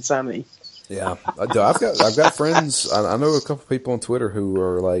it on Insanity. Yeah, I've got friends. I know a couple people on Twitter who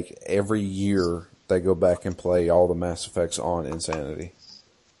are like every year they go back and play all the Mass Effects on Insanity.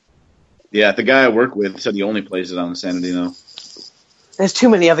 Yeah, the guy I work with said he only plays it on Insanity now. There's too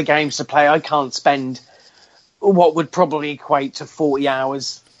many other games to play. I can't spend what would probably equate to 40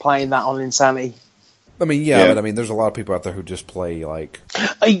 hours playing that on Insanity. I mean, yeah, but I mean, there's a lot of people out there who just play like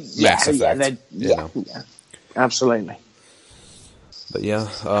Mass Effect. Yeah, absolutely. But yeah,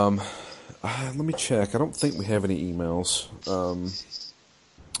 let me check. I don't think we have any emails.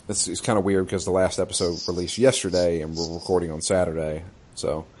 It's kind of weird because the last episode released yesterday and we're recording on Saturday,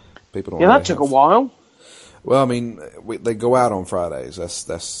 so people don't. Yeah, that took a while. Well, I mean, they go out on Fridays.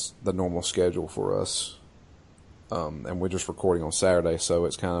 That's the normal schedule for us, and we're just recording on Saturday, so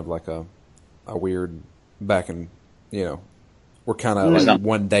it's kind of like a weird back and we're kind of like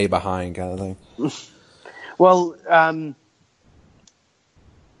 1 day behind kind of thing. Well,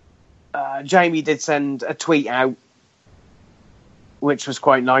 Jamie did send a tweet out, which was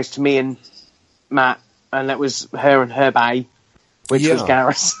quite nice to me and Matt, and that was her and her bae, which was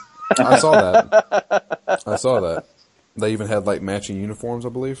Garrus. I saw that. They even had like matching uniforms, I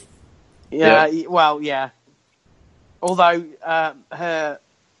believe. Yeah. Well, yeah. Although her,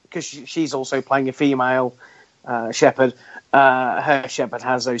 because she's also playing a female shepherd, her shepherd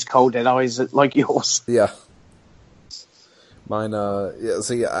has those cold dead eyes like yours. Yeah. Mine.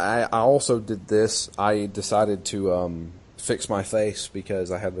 See, I also did this. I decided to fix my face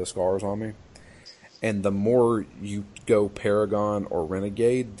because I had the scars on me. And the more you go Paragon or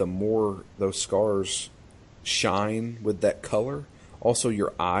Renegade, the more those scars shine with that color. Also,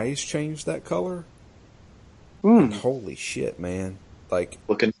 your eyes change that color. And holy shit, man. Like,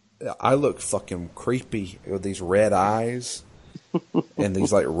 I look fucking creepy with these red eyes and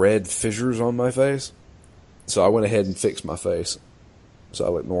these, like, red fissures on my face. So I went ahead and fixed my face so I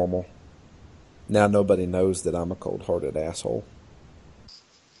look normal. Now nobody knows that I'm a cold-hearted asshole.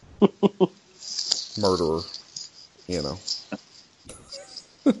 Murderer,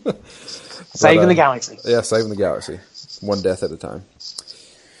 Saving the galaxy. Yeah, saving the galaxy. One death at a time.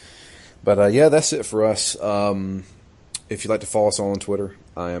 But yeah, that's it for us. If you'd like to follow us on Twitter,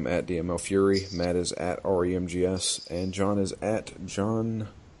 I am at DML Fury, Matt is at REMGS, and John is at John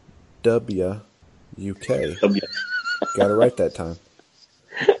W. UK. Got it right that time.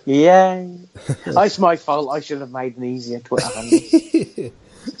 Yay. It's my fault. I should have made an easier Twitter handle.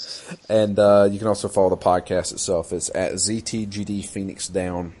 And you can also follow the podcast itself. It's at ZTGD Phoenix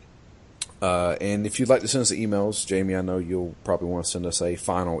Down. And if you'd like to send us emails, Jamie, I know you'll probably want to send us a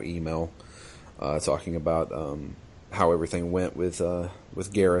final email talking about how everything went with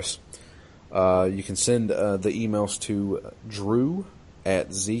Garrus. You can send the emails to Drew at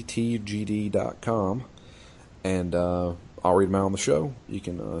ztgd.com, and I'll read them out on the show. You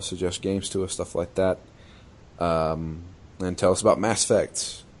can suggest games to us, stuff like that. And tell us about Mass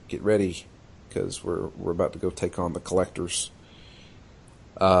Effect. Get ready. because we're about to go take on the collectors.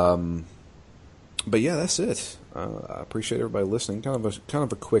 But yeah, that's it. I appreciate everybody listening. Kind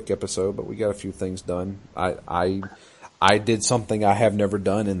of a quick episode, but we got a few things done. I did something I have never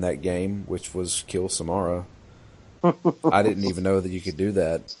done in that game, which was kill Samara. I didn't even know that you could do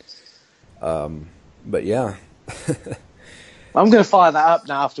that. But yeah. I'm going to fire that up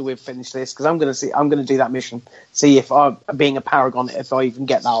now after we've finished this, because I'm going to do that mission. See if being a Paragon, if I even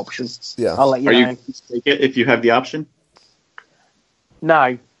get that option. Yeah. I'll let you know. You take it if you have the option?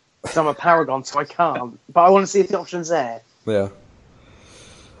 No, because I'm a Paragon, so I can't. But I want to see if the option's there. Yeah.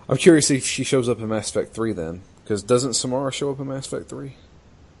 I'm curious if she shows up in Mass Effect 3 then. Because doesn't Samara show up in Mass Effect 3?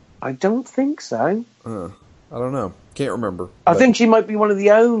 I don't think so. I don't know. Can't remember. I think she might be one of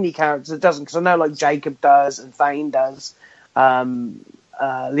the only characters that doesn't, because I know like Jacob does and Thane does.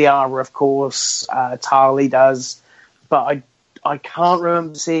 Liara, of course. Tali does. But I can't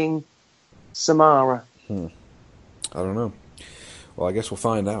remember seeing Samara. I don't know. Well, I guess we'll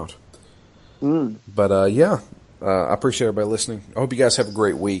find out. But yeah, I appreciate everybody listening. I hope you guys have a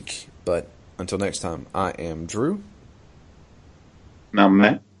great week. But until next time, I am Drew. And I'm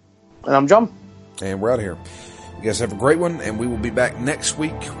Matt. And I'm John. And we're out of here. You guys have a great one, and we will be back next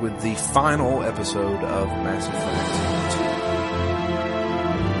week with the final episode of Mass Effect.